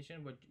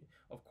information. But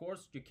of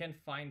course you can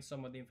find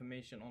some of the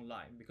information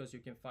online, because you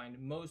can find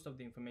most of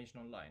the information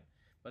online.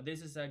 But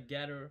this is a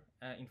gather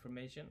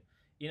information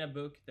in a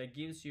book that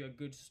gives you a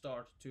good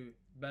start to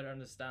better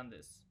understand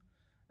this.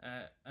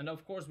 And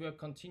of course we are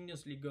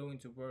continuously going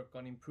to work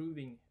on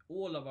improving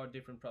all of our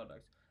different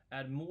products,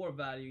 add more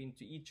value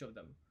into each of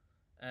them,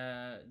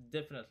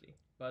 definitely.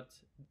 But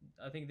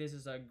I think this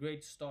is a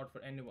great start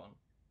for anyone.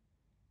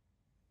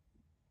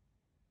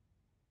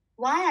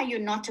 Why are you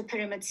not a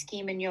pyramid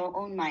scheme in your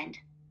own mind?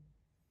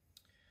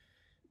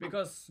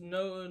 Because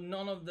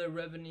none of the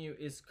revenue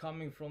is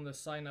coming from the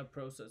sign-up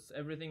process.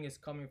 Everything is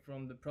coming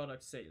from the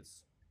product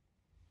sales.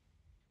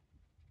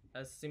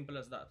 As simple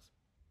as that.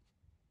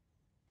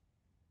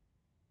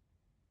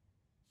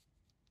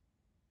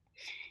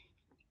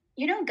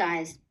 You know,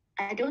 guys,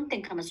 I don't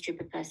think I'm a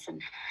stupid person.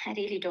 I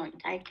really don't.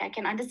 I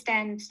can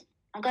understand.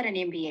 I've got an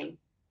MBA.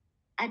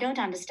 I don't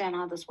understand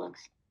how this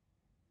works.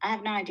 I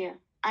have no idea.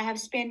 I have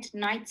spent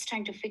nights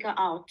trying to figure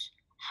out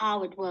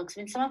how it works.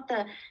 When some of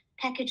the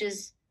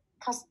packages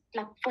cost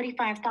like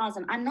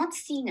 45,000, I'm not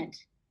seeing it.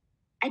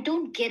 I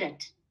don't get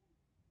it.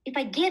 If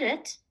I get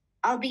it,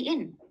 I'll be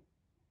in.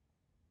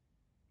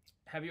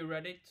 Have you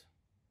read it?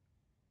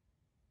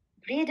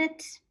 Read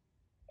it.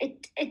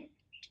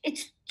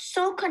 It's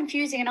so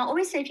confusing. And I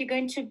always say, if you're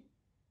going to,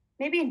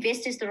 maybe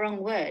invest is the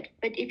wrong word,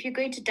 but if you're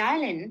going to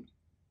dial in,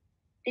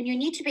 then you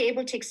need to be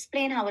able to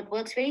explain how it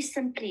works very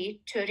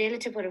simply to a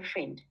relative or a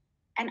friend.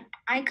 And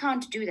I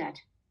can't do that.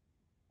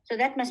 So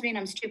that must mean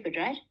I'm stupid,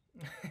 right?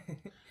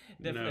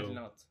 Definitely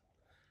No. not.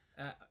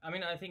 I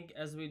mean, I think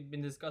as we've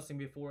been discussing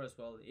before as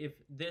well, if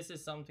this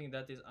is something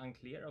that is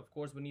unclear, of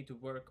course we need to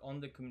work on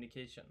the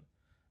communication.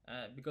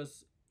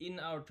 Because in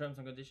our terms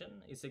and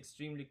condition, it's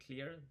extremely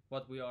clear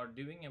what we are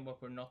doing and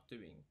what we're not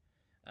doing.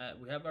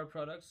 We have our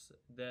products,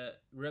 the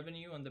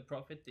revenue and the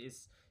profit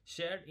is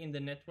shared in the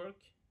network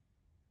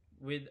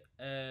with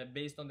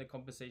based on the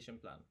compensation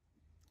plan.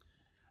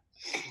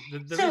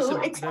 There is So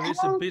a, it's there is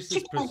a all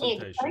business chicken and egg,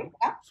 presentation. right?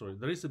 Yeah. Sorry,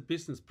 there is a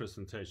business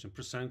presentation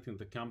presenting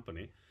the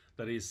company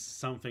that is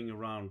something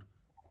around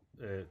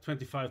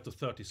 25 to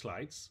 30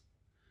 slides.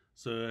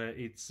 So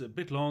it's a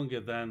bit longer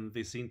than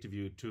this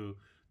interview to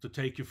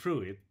take you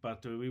through it,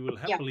 but we will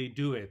happily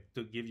do it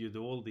to give you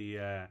all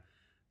the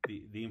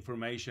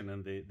information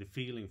and the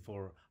feeling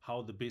for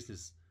how the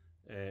business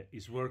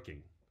is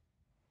working.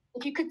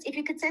 If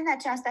you could send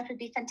that to us, that would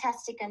be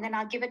fantastic, and then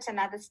I'll give it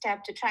another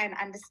step to try and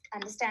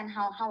understand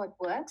how it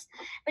works.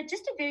 But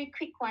just a very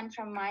quick one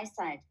from my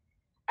side.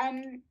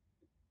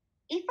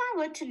 If I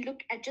were to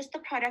look at just the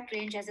product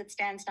range as it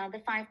stands now, the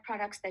 5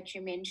 products that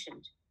you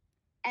mentioned,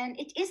 and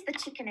it is the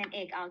chicken and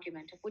egg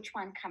argument of which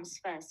one comes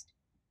first.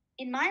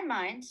 In my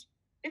mind,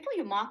 before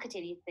you market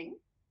anything,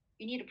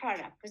 you need a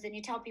product, because then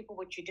you tell people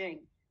what you're doing.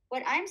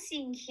 What I'm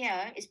seeing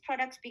here is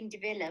products being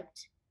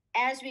developed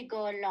as we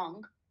go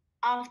along,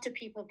 after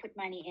people put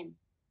money in.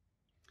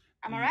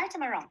 Am I right?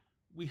 Am I wrong?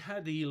 We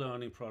had the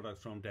e-learning product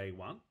from day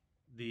one.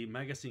 The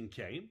magazine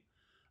came,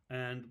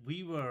 and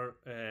we were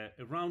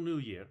around New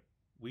Year.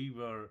 We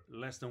were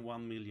less than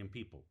 1 million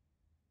people,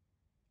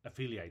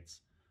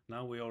 affiliates.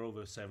 Now we are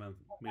over 7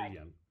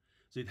 million.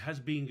 So it has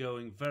been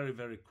going very,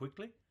 very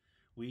quickly.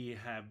 We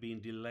have been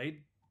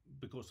delayed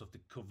because of the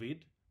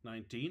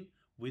COVID-19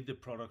 with the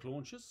product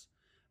launches.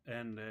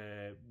 And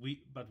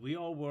but we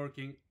are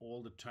working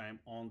all the time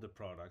on the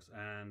products,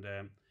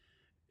 and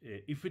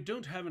if we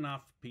don't have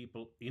enough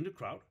people in the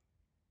crowd,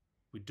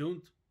 we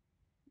don't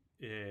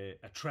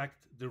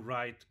attract the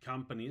right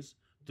companies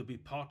to be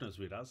partners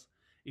with us.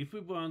 If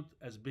we weren't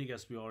as big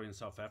as we are in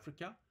South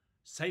Africa,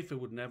 Safer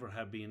would never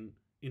have been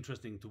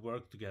interesting to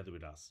work together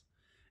with us.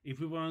 If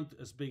we weren't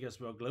as big as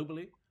we are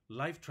globally,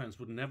 Life Trends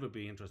would never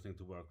be interesting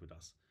to work with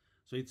us.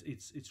 So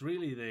it's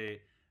really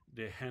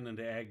the hen and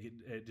the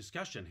egg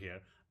discussion here.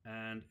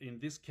 And in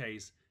this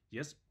case,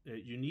 yes,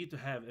 you need to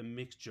have a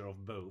mixture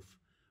of both,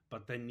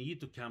 but they need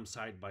to come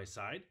side by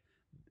side.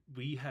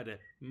 We had a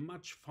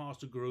much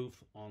faster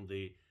growth on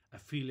the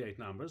affiliate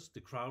numbers,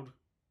 the crowd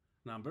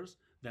numbers,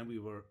 than we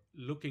were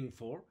looking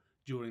for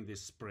during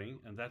this spring,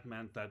 and that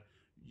meant that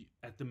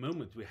at the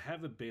moment we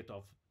have a bit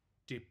of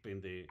dip in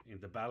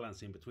the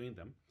balance in between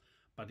them.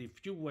 But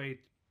if you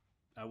wait,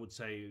 I would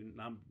say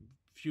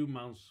few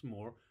months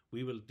more,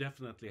 we will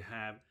definitely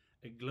have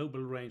a global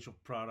range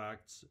of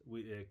products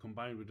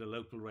combined with a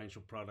local range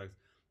of products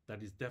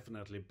that is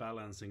definitely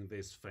balancing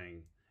this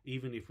thing,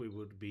 even if we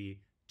would be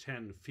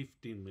 10,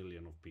 15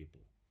 million of people.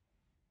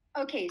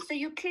 Okay, so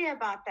you're clear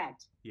about that.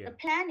 Yeah. The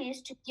plan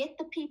is to get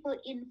the people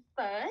in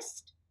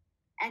first,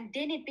 and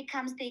then it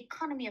becomes the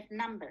economy of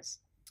numbers.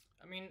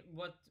 I mean,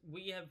 what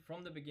we have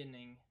from the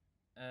beginning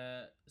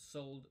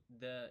sold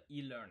the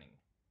e-learning.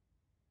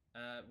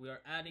 We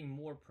are adding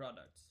more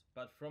products,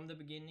 but from the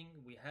beginning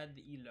we had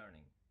the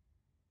e-learning.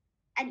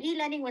 And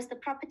e-learning was the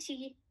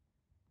property.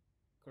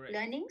 Correct.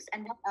 Learnings,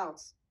 and what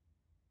else?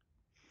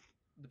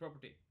 The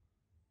property.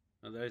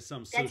 And there is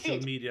some That's social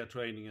it. media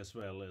training as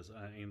well as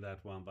in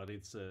that one, but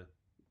it's You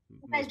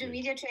guys do mostly-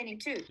 media training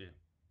too. Yeah.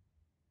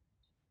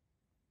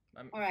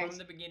 All right. From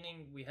the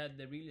beginning, we had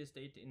the real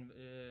estate in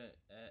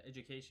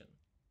education.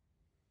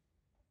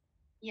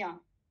 Yeah.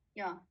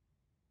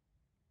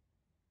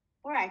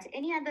 All right.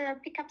 Any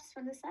other pickups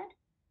from this side?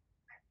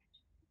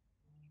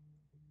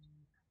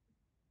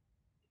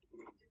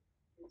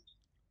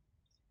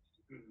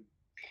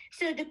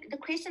 So the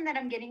question that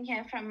I'm getting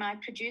here from my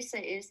producer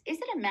is it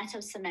a matter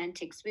of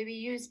semantics where we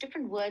use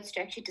different words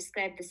to actually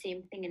describe the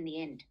same thing in the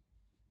end?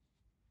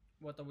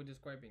 What are we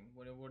describing?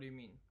 What do you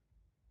mean?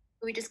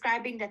 We're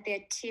describing that there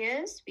are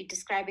tiers. We're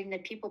describing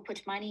that people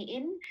put money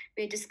in.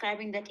 We're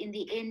describing that in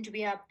the end,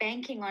 we are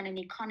banking on an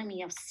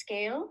economy of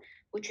scale,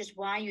 which is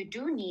why you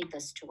do need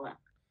this to work.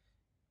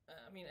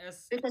 I mean,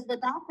 because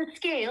without the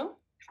scale,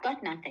 you've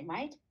got nothing,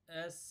 right?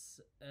 As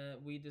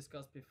we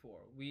discussed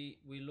before, we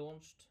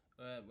launched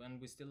when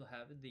we still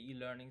have the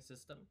e-learning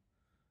system.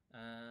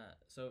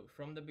 So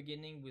from the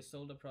beginning, we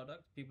sold a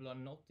product. People are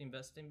not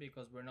investing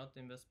because we're not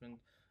investment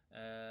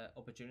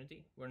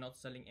opportunity. We're not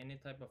selling any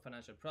type of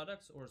financial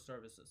products or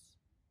services.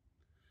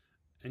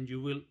 And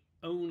you will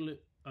only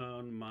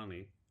earn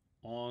money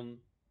on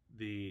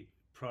the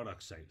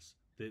product sales,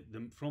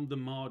 from the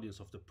margins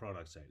of the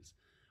product sales.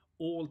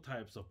 All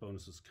types of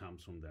bonuses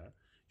comes from there.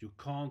 You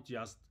can't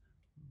just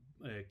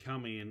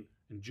come in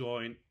and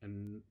join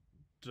and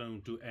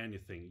don't do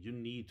anything. You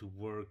need to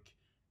work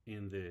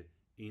in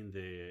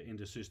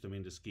the system,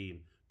 in the scheme,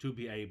 to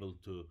be able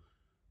to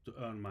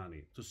earn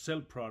money, to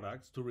sell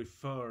products, to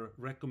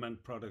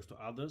recommend products to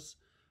others,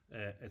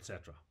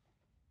 etc.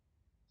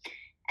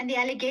 And the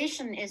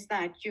allegation is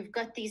that you've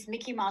got these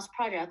Mickey Mouse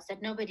products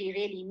that nobody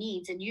really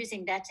needs, and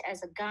using that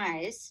as a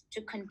guise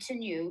to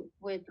continue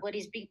with what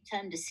is being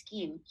termed a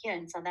scheme here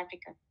in South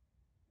Africa.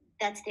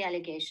 That's the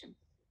allegation.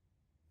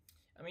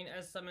 I mean,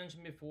 as I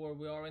mentioned before,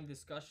 we are in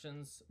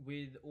discussions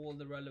with all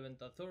the relevant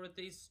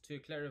authorities to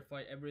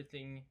clarify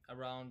everything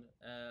around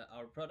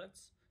our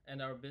products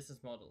and our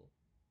business model.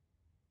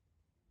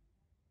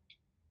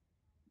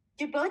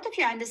 Do both of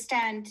you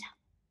understand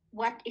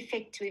what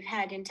effect we've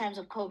had in terms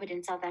of COVID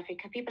in South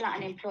Africa? People are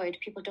unemployed,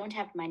 people don't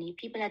have money,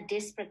 people are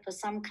desperate for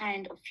some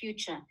kind of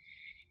future.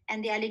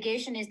 And the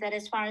allegation is that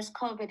as far as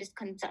COVID is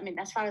concerned,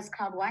 as far as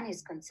CROWD1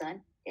 is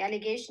concerned, the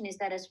allegation is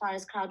that as far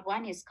as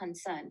CROWD1 is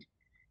concerned,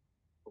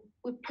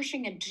 we're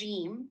pushing a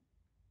dream,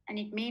 and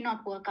it may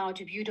not work out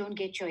if you don't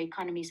get your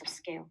economies of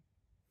scale.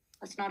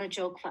 That's not a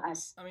joke for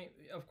us. I mean,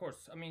 of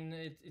course. I mean,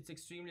 it's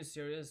extremely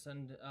serious,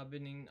 and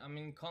I'm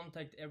in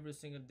contact every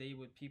single day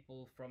with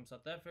people from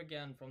South Africa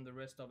and from the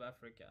rest of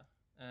Africa.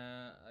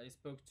 I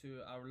spoke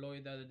to our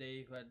lawyer the other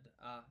day who had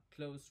a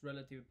close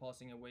relative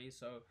passing away,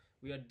 so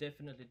we are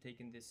definitely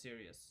taking this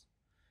serious.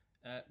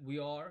 We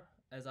are,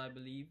 as I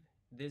believe,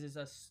 this is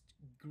a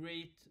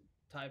great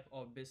type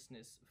of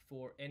business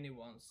for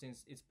anyone,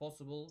 since it's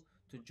possible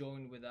to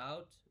join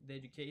without the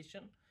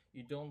education.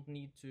 You don't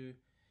need to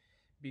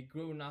be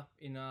grown up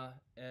in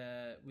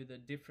with a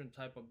different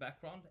type of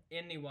background.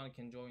 Anyone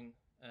can join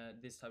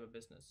this type of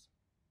business.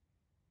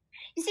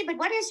 You see, but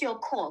what is your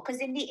core?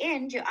 Because in the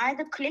end, you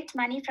either collect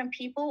money from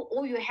people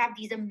or you have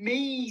these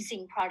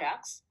amazing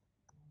products,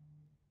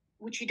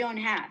 which you don't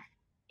have.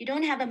 You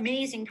don't have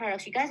amazing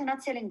products. You guys are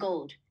not selling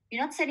gold.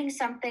 You're not selling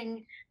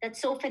something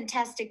that's so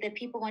fantastic that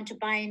people want to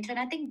buy into. And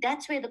I think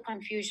that's where the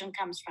confusion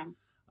comes from.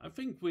 I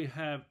think we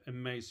have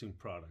amazing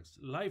products.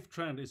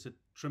 LifeTrend is a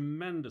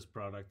tremendous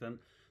product, and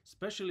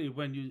especially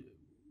when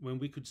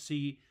we could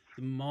see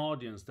the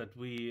margins that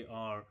we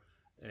are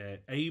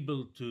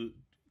able to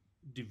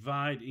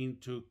divide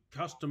into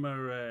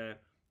customer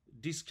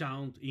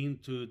discount,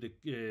 into the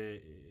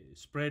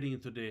spreading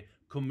into the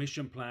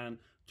commission plan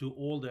to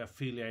all the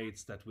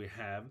affiliates that we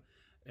have.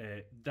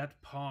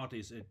 That part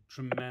is a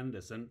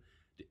tremendous. And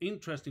the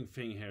interesting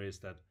thing here is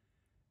that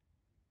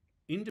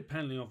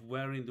independently of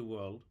where in the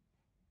world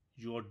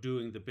you're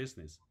doing the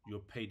business, you're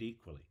paid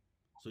equally.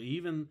 So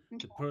even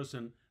the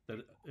person that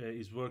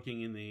is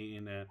working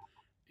in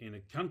a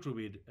country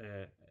with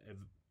a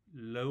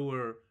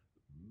lower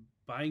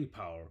buying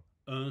power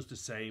earns the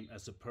same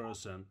as a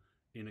person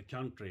in a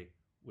country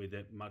with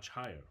a much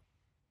higher.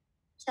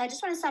 So I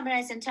just want to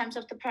summarize in terms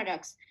of the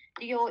products.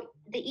 The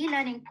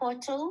e-learning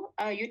portal,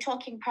 you're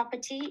talking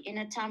property in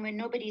a time when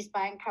nobody's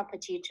buying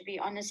property, to be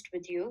honest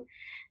with you.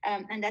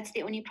 And that's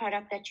the only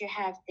product that you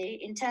have there.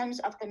 In terms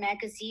of the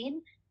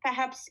magazine,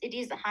 perhaps it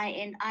is high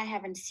end. I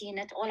haven't seen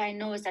it. All I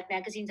know is that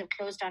magazines have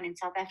closed down in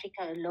South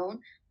Africa alone.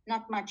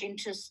 Not much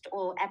interest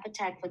or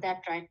appetite for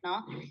that right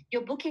now.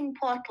 Your booking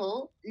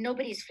portal,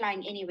 nobody's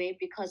flying anyway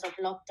because of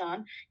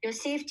lockdown. Your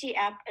safety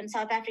app in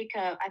South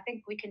Africa, I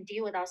think we can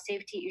deal with our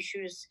safety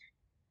issues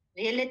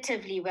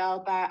relatively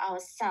well by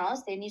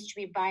ourselves. There needs to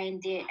be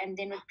buy-in there. And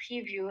then with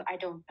preview, I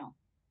don't know.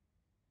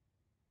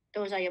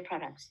 Those are your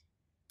products.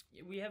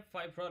 We have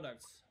 5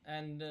 products,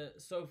 and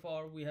so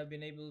far we have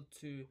been able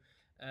to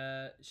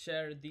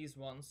share these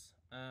ones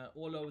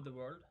all over the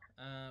world.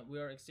 We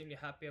are extremely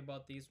happy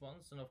about these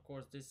ones, and of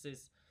course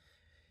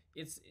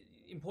it's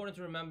important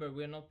to remember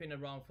we have not been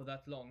around for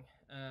that long.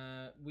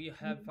 We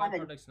have 5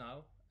 products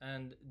now,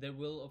 and there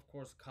will of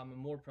course come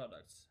more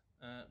products,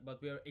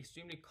 but we are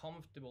extremely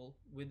comfortable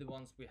with the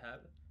ones we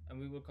have, and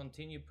we will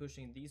continue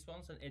pushing these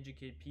ones and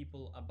educate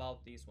people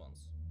about these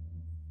ones.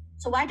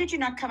 So why did you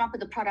not come up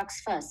with the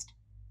products first?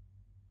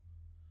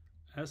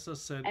 As I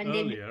said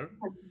earlier,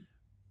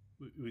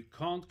 we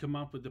can't come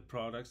up with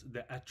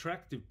the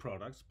attractive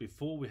products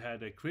before we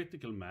had a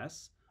critical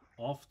mass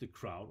of the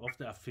crowd, of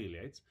the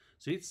affiliates.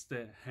 So it's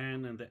the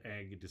hen and the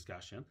egg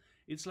discussion.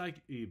 It's like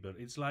Uber,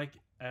 it's like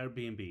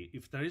Airbnb.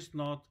 If there is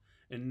not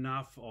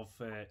enough of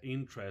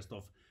interest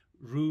of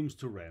rooms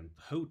to rent,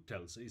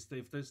 hotels.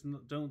 If there's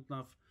don't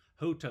enough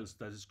hotels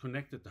that is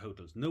connected to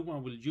hotels, no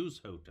one will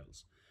use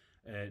hotels.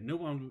 No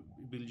one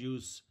will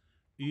use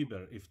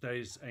Uber if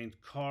there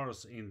ain't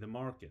cars in the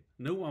market.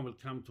 No one will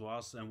come to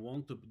us and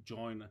want to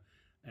join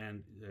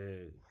and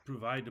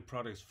provide the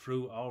products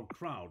through our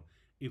crowd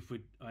if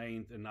we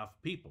ain't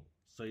enough people.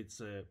 So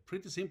it's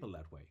pretty simple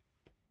that way.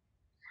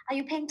 Are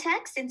you paying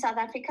tax in South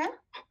Africa?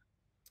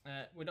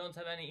 We don't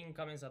have any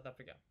income in South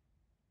Africa.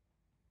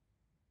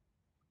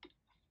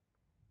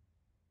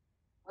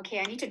 Okay,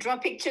 I need to draw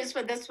pictures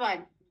for this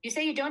one. You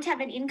say you don't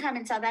have an income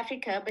in South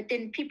Africa, but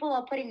then people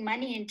are putting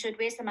money into it.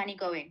 Where's the money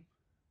going?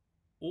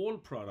 All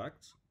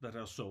products that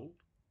are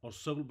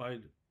sold by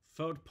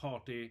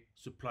third-party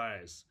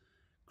suppliers.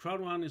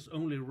 CROWD1 is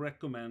only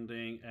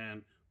recommending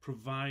and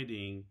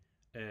providing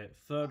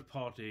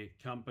third-party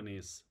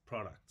companies'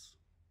 products.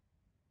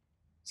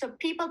 So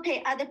people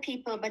pay other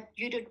people, but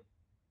you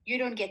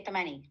don't get the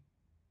money.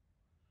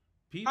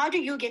 How do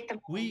you get the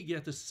money? We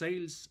get a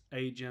sales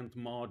agent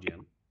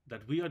margin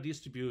that we are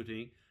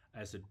distributing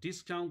as a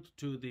discount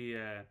to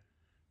the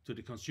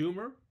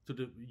consumer, to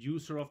the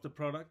user of the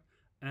product,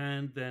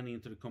 and then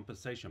into the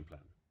compensation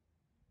plan.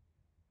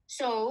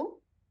 So,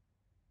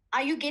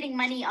 are you getting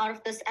money out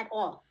of this at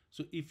all?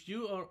 So if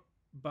you are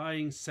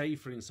buying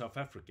Safer in South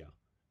Africa,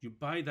 you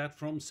buy that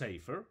from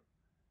Safer.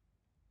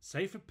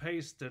 Safer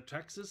pays their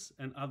taxes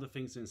and other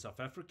things in South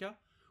Africa.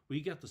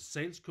 We get the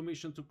sales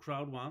commission to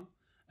CROWD1,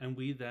 and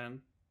we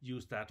then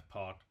use that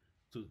part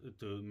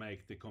to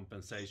make the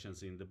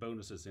compensations in the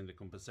bonuses in the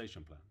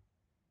compensation plan.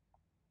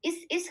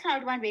 Is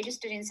CROWD1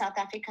 registered in South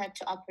Africa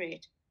to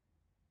operate?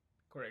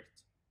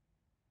 Correct.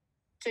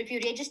 So if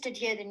you're registered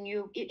here, then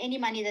any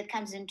money that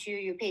comes into you,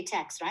 you pay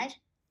tax, right?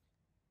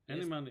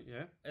 Any money,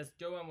 yeah. As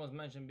Johan was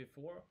mentioned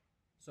before,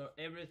 so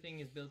everything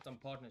is built on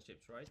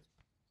partnerships, right?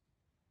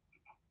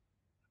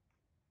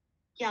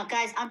 Yeah,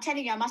 guys, I'm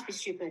telling you, I must be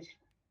stupid.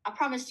 I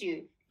promise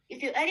you.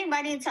 If you're earning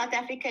money in South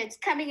Africa, it's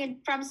coming in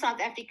from South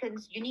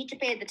Africans. You need to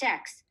pay the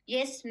tax.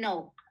 Yes,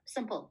 no.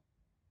 Simple.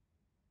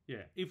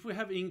 Yeah, if we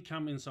have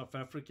income in South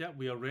Africa,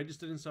 we are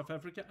registered in South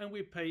Africa, and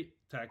we pay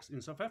tax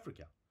in South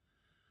Africa.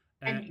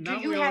 And do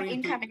you have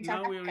income in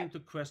South Africa? Now we are into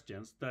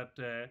questions that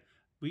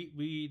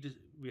we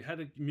had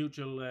a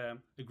mutual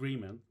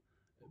agreement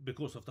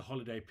because of the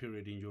holiday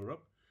period in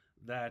Europe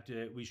that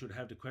we should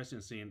have the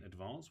questions in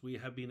advance. We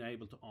have been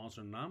able to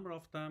answer a number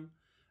of them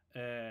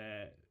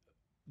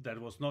that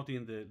was not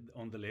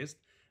on the list.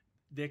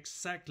 The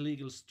exact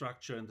legal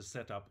structure and the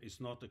setup is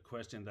not a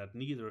question that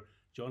neither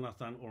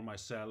Jonathan or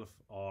myself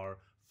are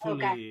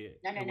fully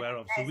aware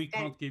of, so we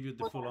can't give you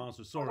the full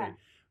answer. Sorry.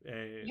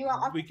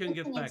 We can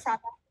get back.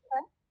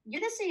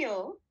 You're the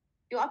CEO.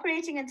 You're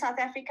operating in South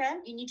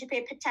Africa. You need to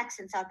pay tax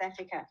in South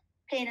Africa.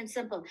 Plain and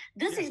simple.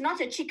 This is not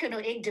a chicken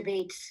or egg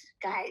debate,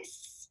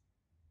 guys.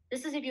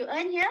 This is if you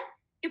earn here,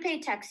 you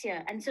pay tax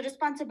here. And it's a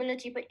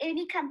responsibility for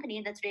any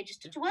company that's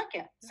registered to work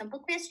here. Simple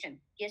question.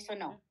 Yes or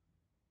no?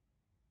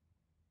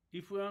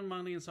 If we earn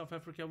money in South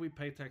Africa, we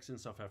pay tax in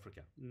South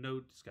Africa.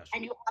 No discussion.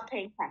 And you are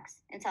paying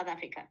tax in South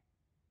Africa.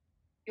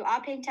 You are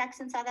paying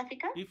tax in South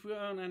Africa? If we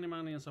earn any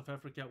money in South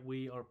Africa,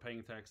 we are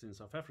paying tax in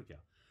South Africa.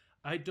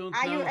 I don't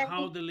know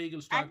how the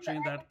legal structure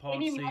in that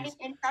part is.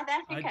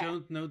 I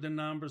don't know the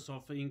numbers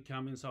of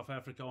income in South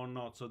Africa or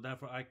not, so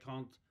therefore I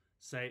can't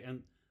say.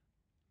 And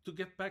to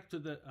get back to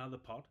the other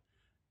part,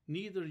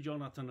 neither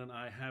Jonathan and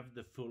I have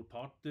the full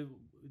part.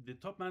 The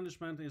top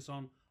management is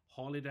on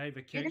holiday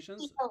vacations. You're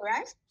the CEO,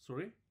 right?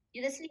 Sorry?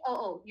 You're the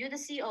COO. You're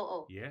the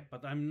COO. Yeah,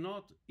 but I'm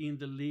not in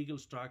the legal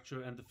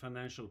structure and the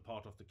financial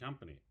part of the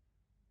company.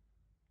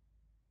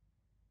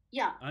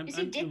 Yeah, I'm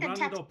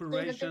running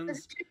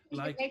operations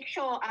like make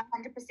sure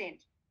 100%.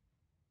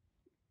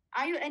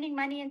 Are you earning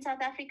money in South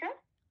Africa?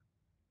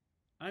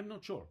 I'm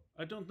not sure.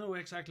 I don't know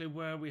exactly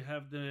where we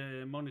have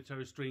the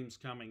monetary streams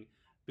coming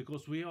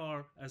because we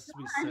are, as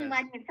we said, earning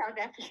money in South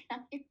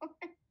Africa.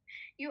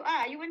 You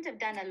are. You wouldn't have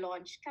done a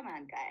launch. Come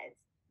on, guys.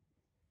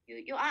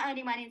 You are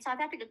earning money in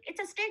South Africa.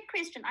 It's a straight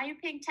question. Are you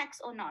paying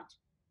tax or not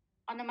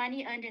on the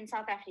money earned in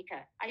South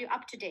Africa? Are you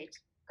up to date?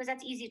 Because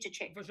that's easy to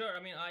check. For sure.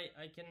 I mean,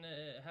 I can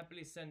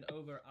happily send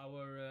over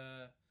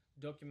our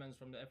documents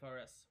from the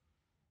FRS.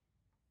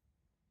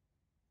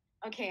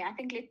 Okay, I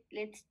think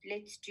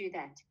let's do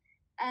that.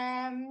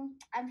 I'm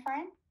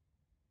fine.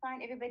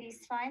 Fine,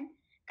 everybody's fine.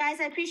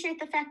 Guys, I appreciate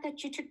the fact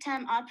that you took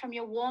time out from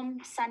your warm,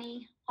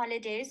 sunny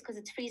holidays because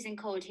it's freezing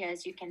cold here,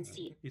 as you can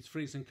see. It's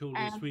freezing cold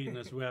in Sweden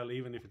as well,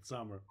 even if it's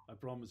summer. I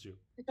promise you.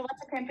 So what's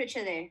the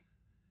temperature there?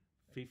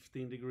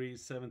 15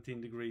 degrees,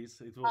 17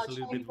 degrees. It was a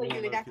little bit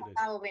warmer. That's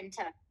our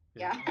winter.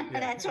 Yeah.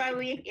 That's why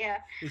we're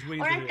here. All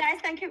right, guys,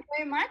 thank you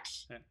very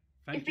much. Yeah.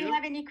 If you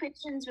have any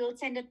questions, we'll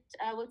send it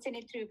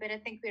through, but I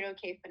think we're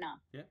okay for now.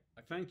 Yeah,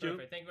 thank you.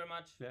 Perfect. Thank you very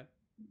much. Yeah.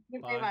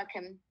 You're very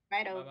welcome.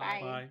 Right over. Bye.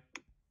 Bye.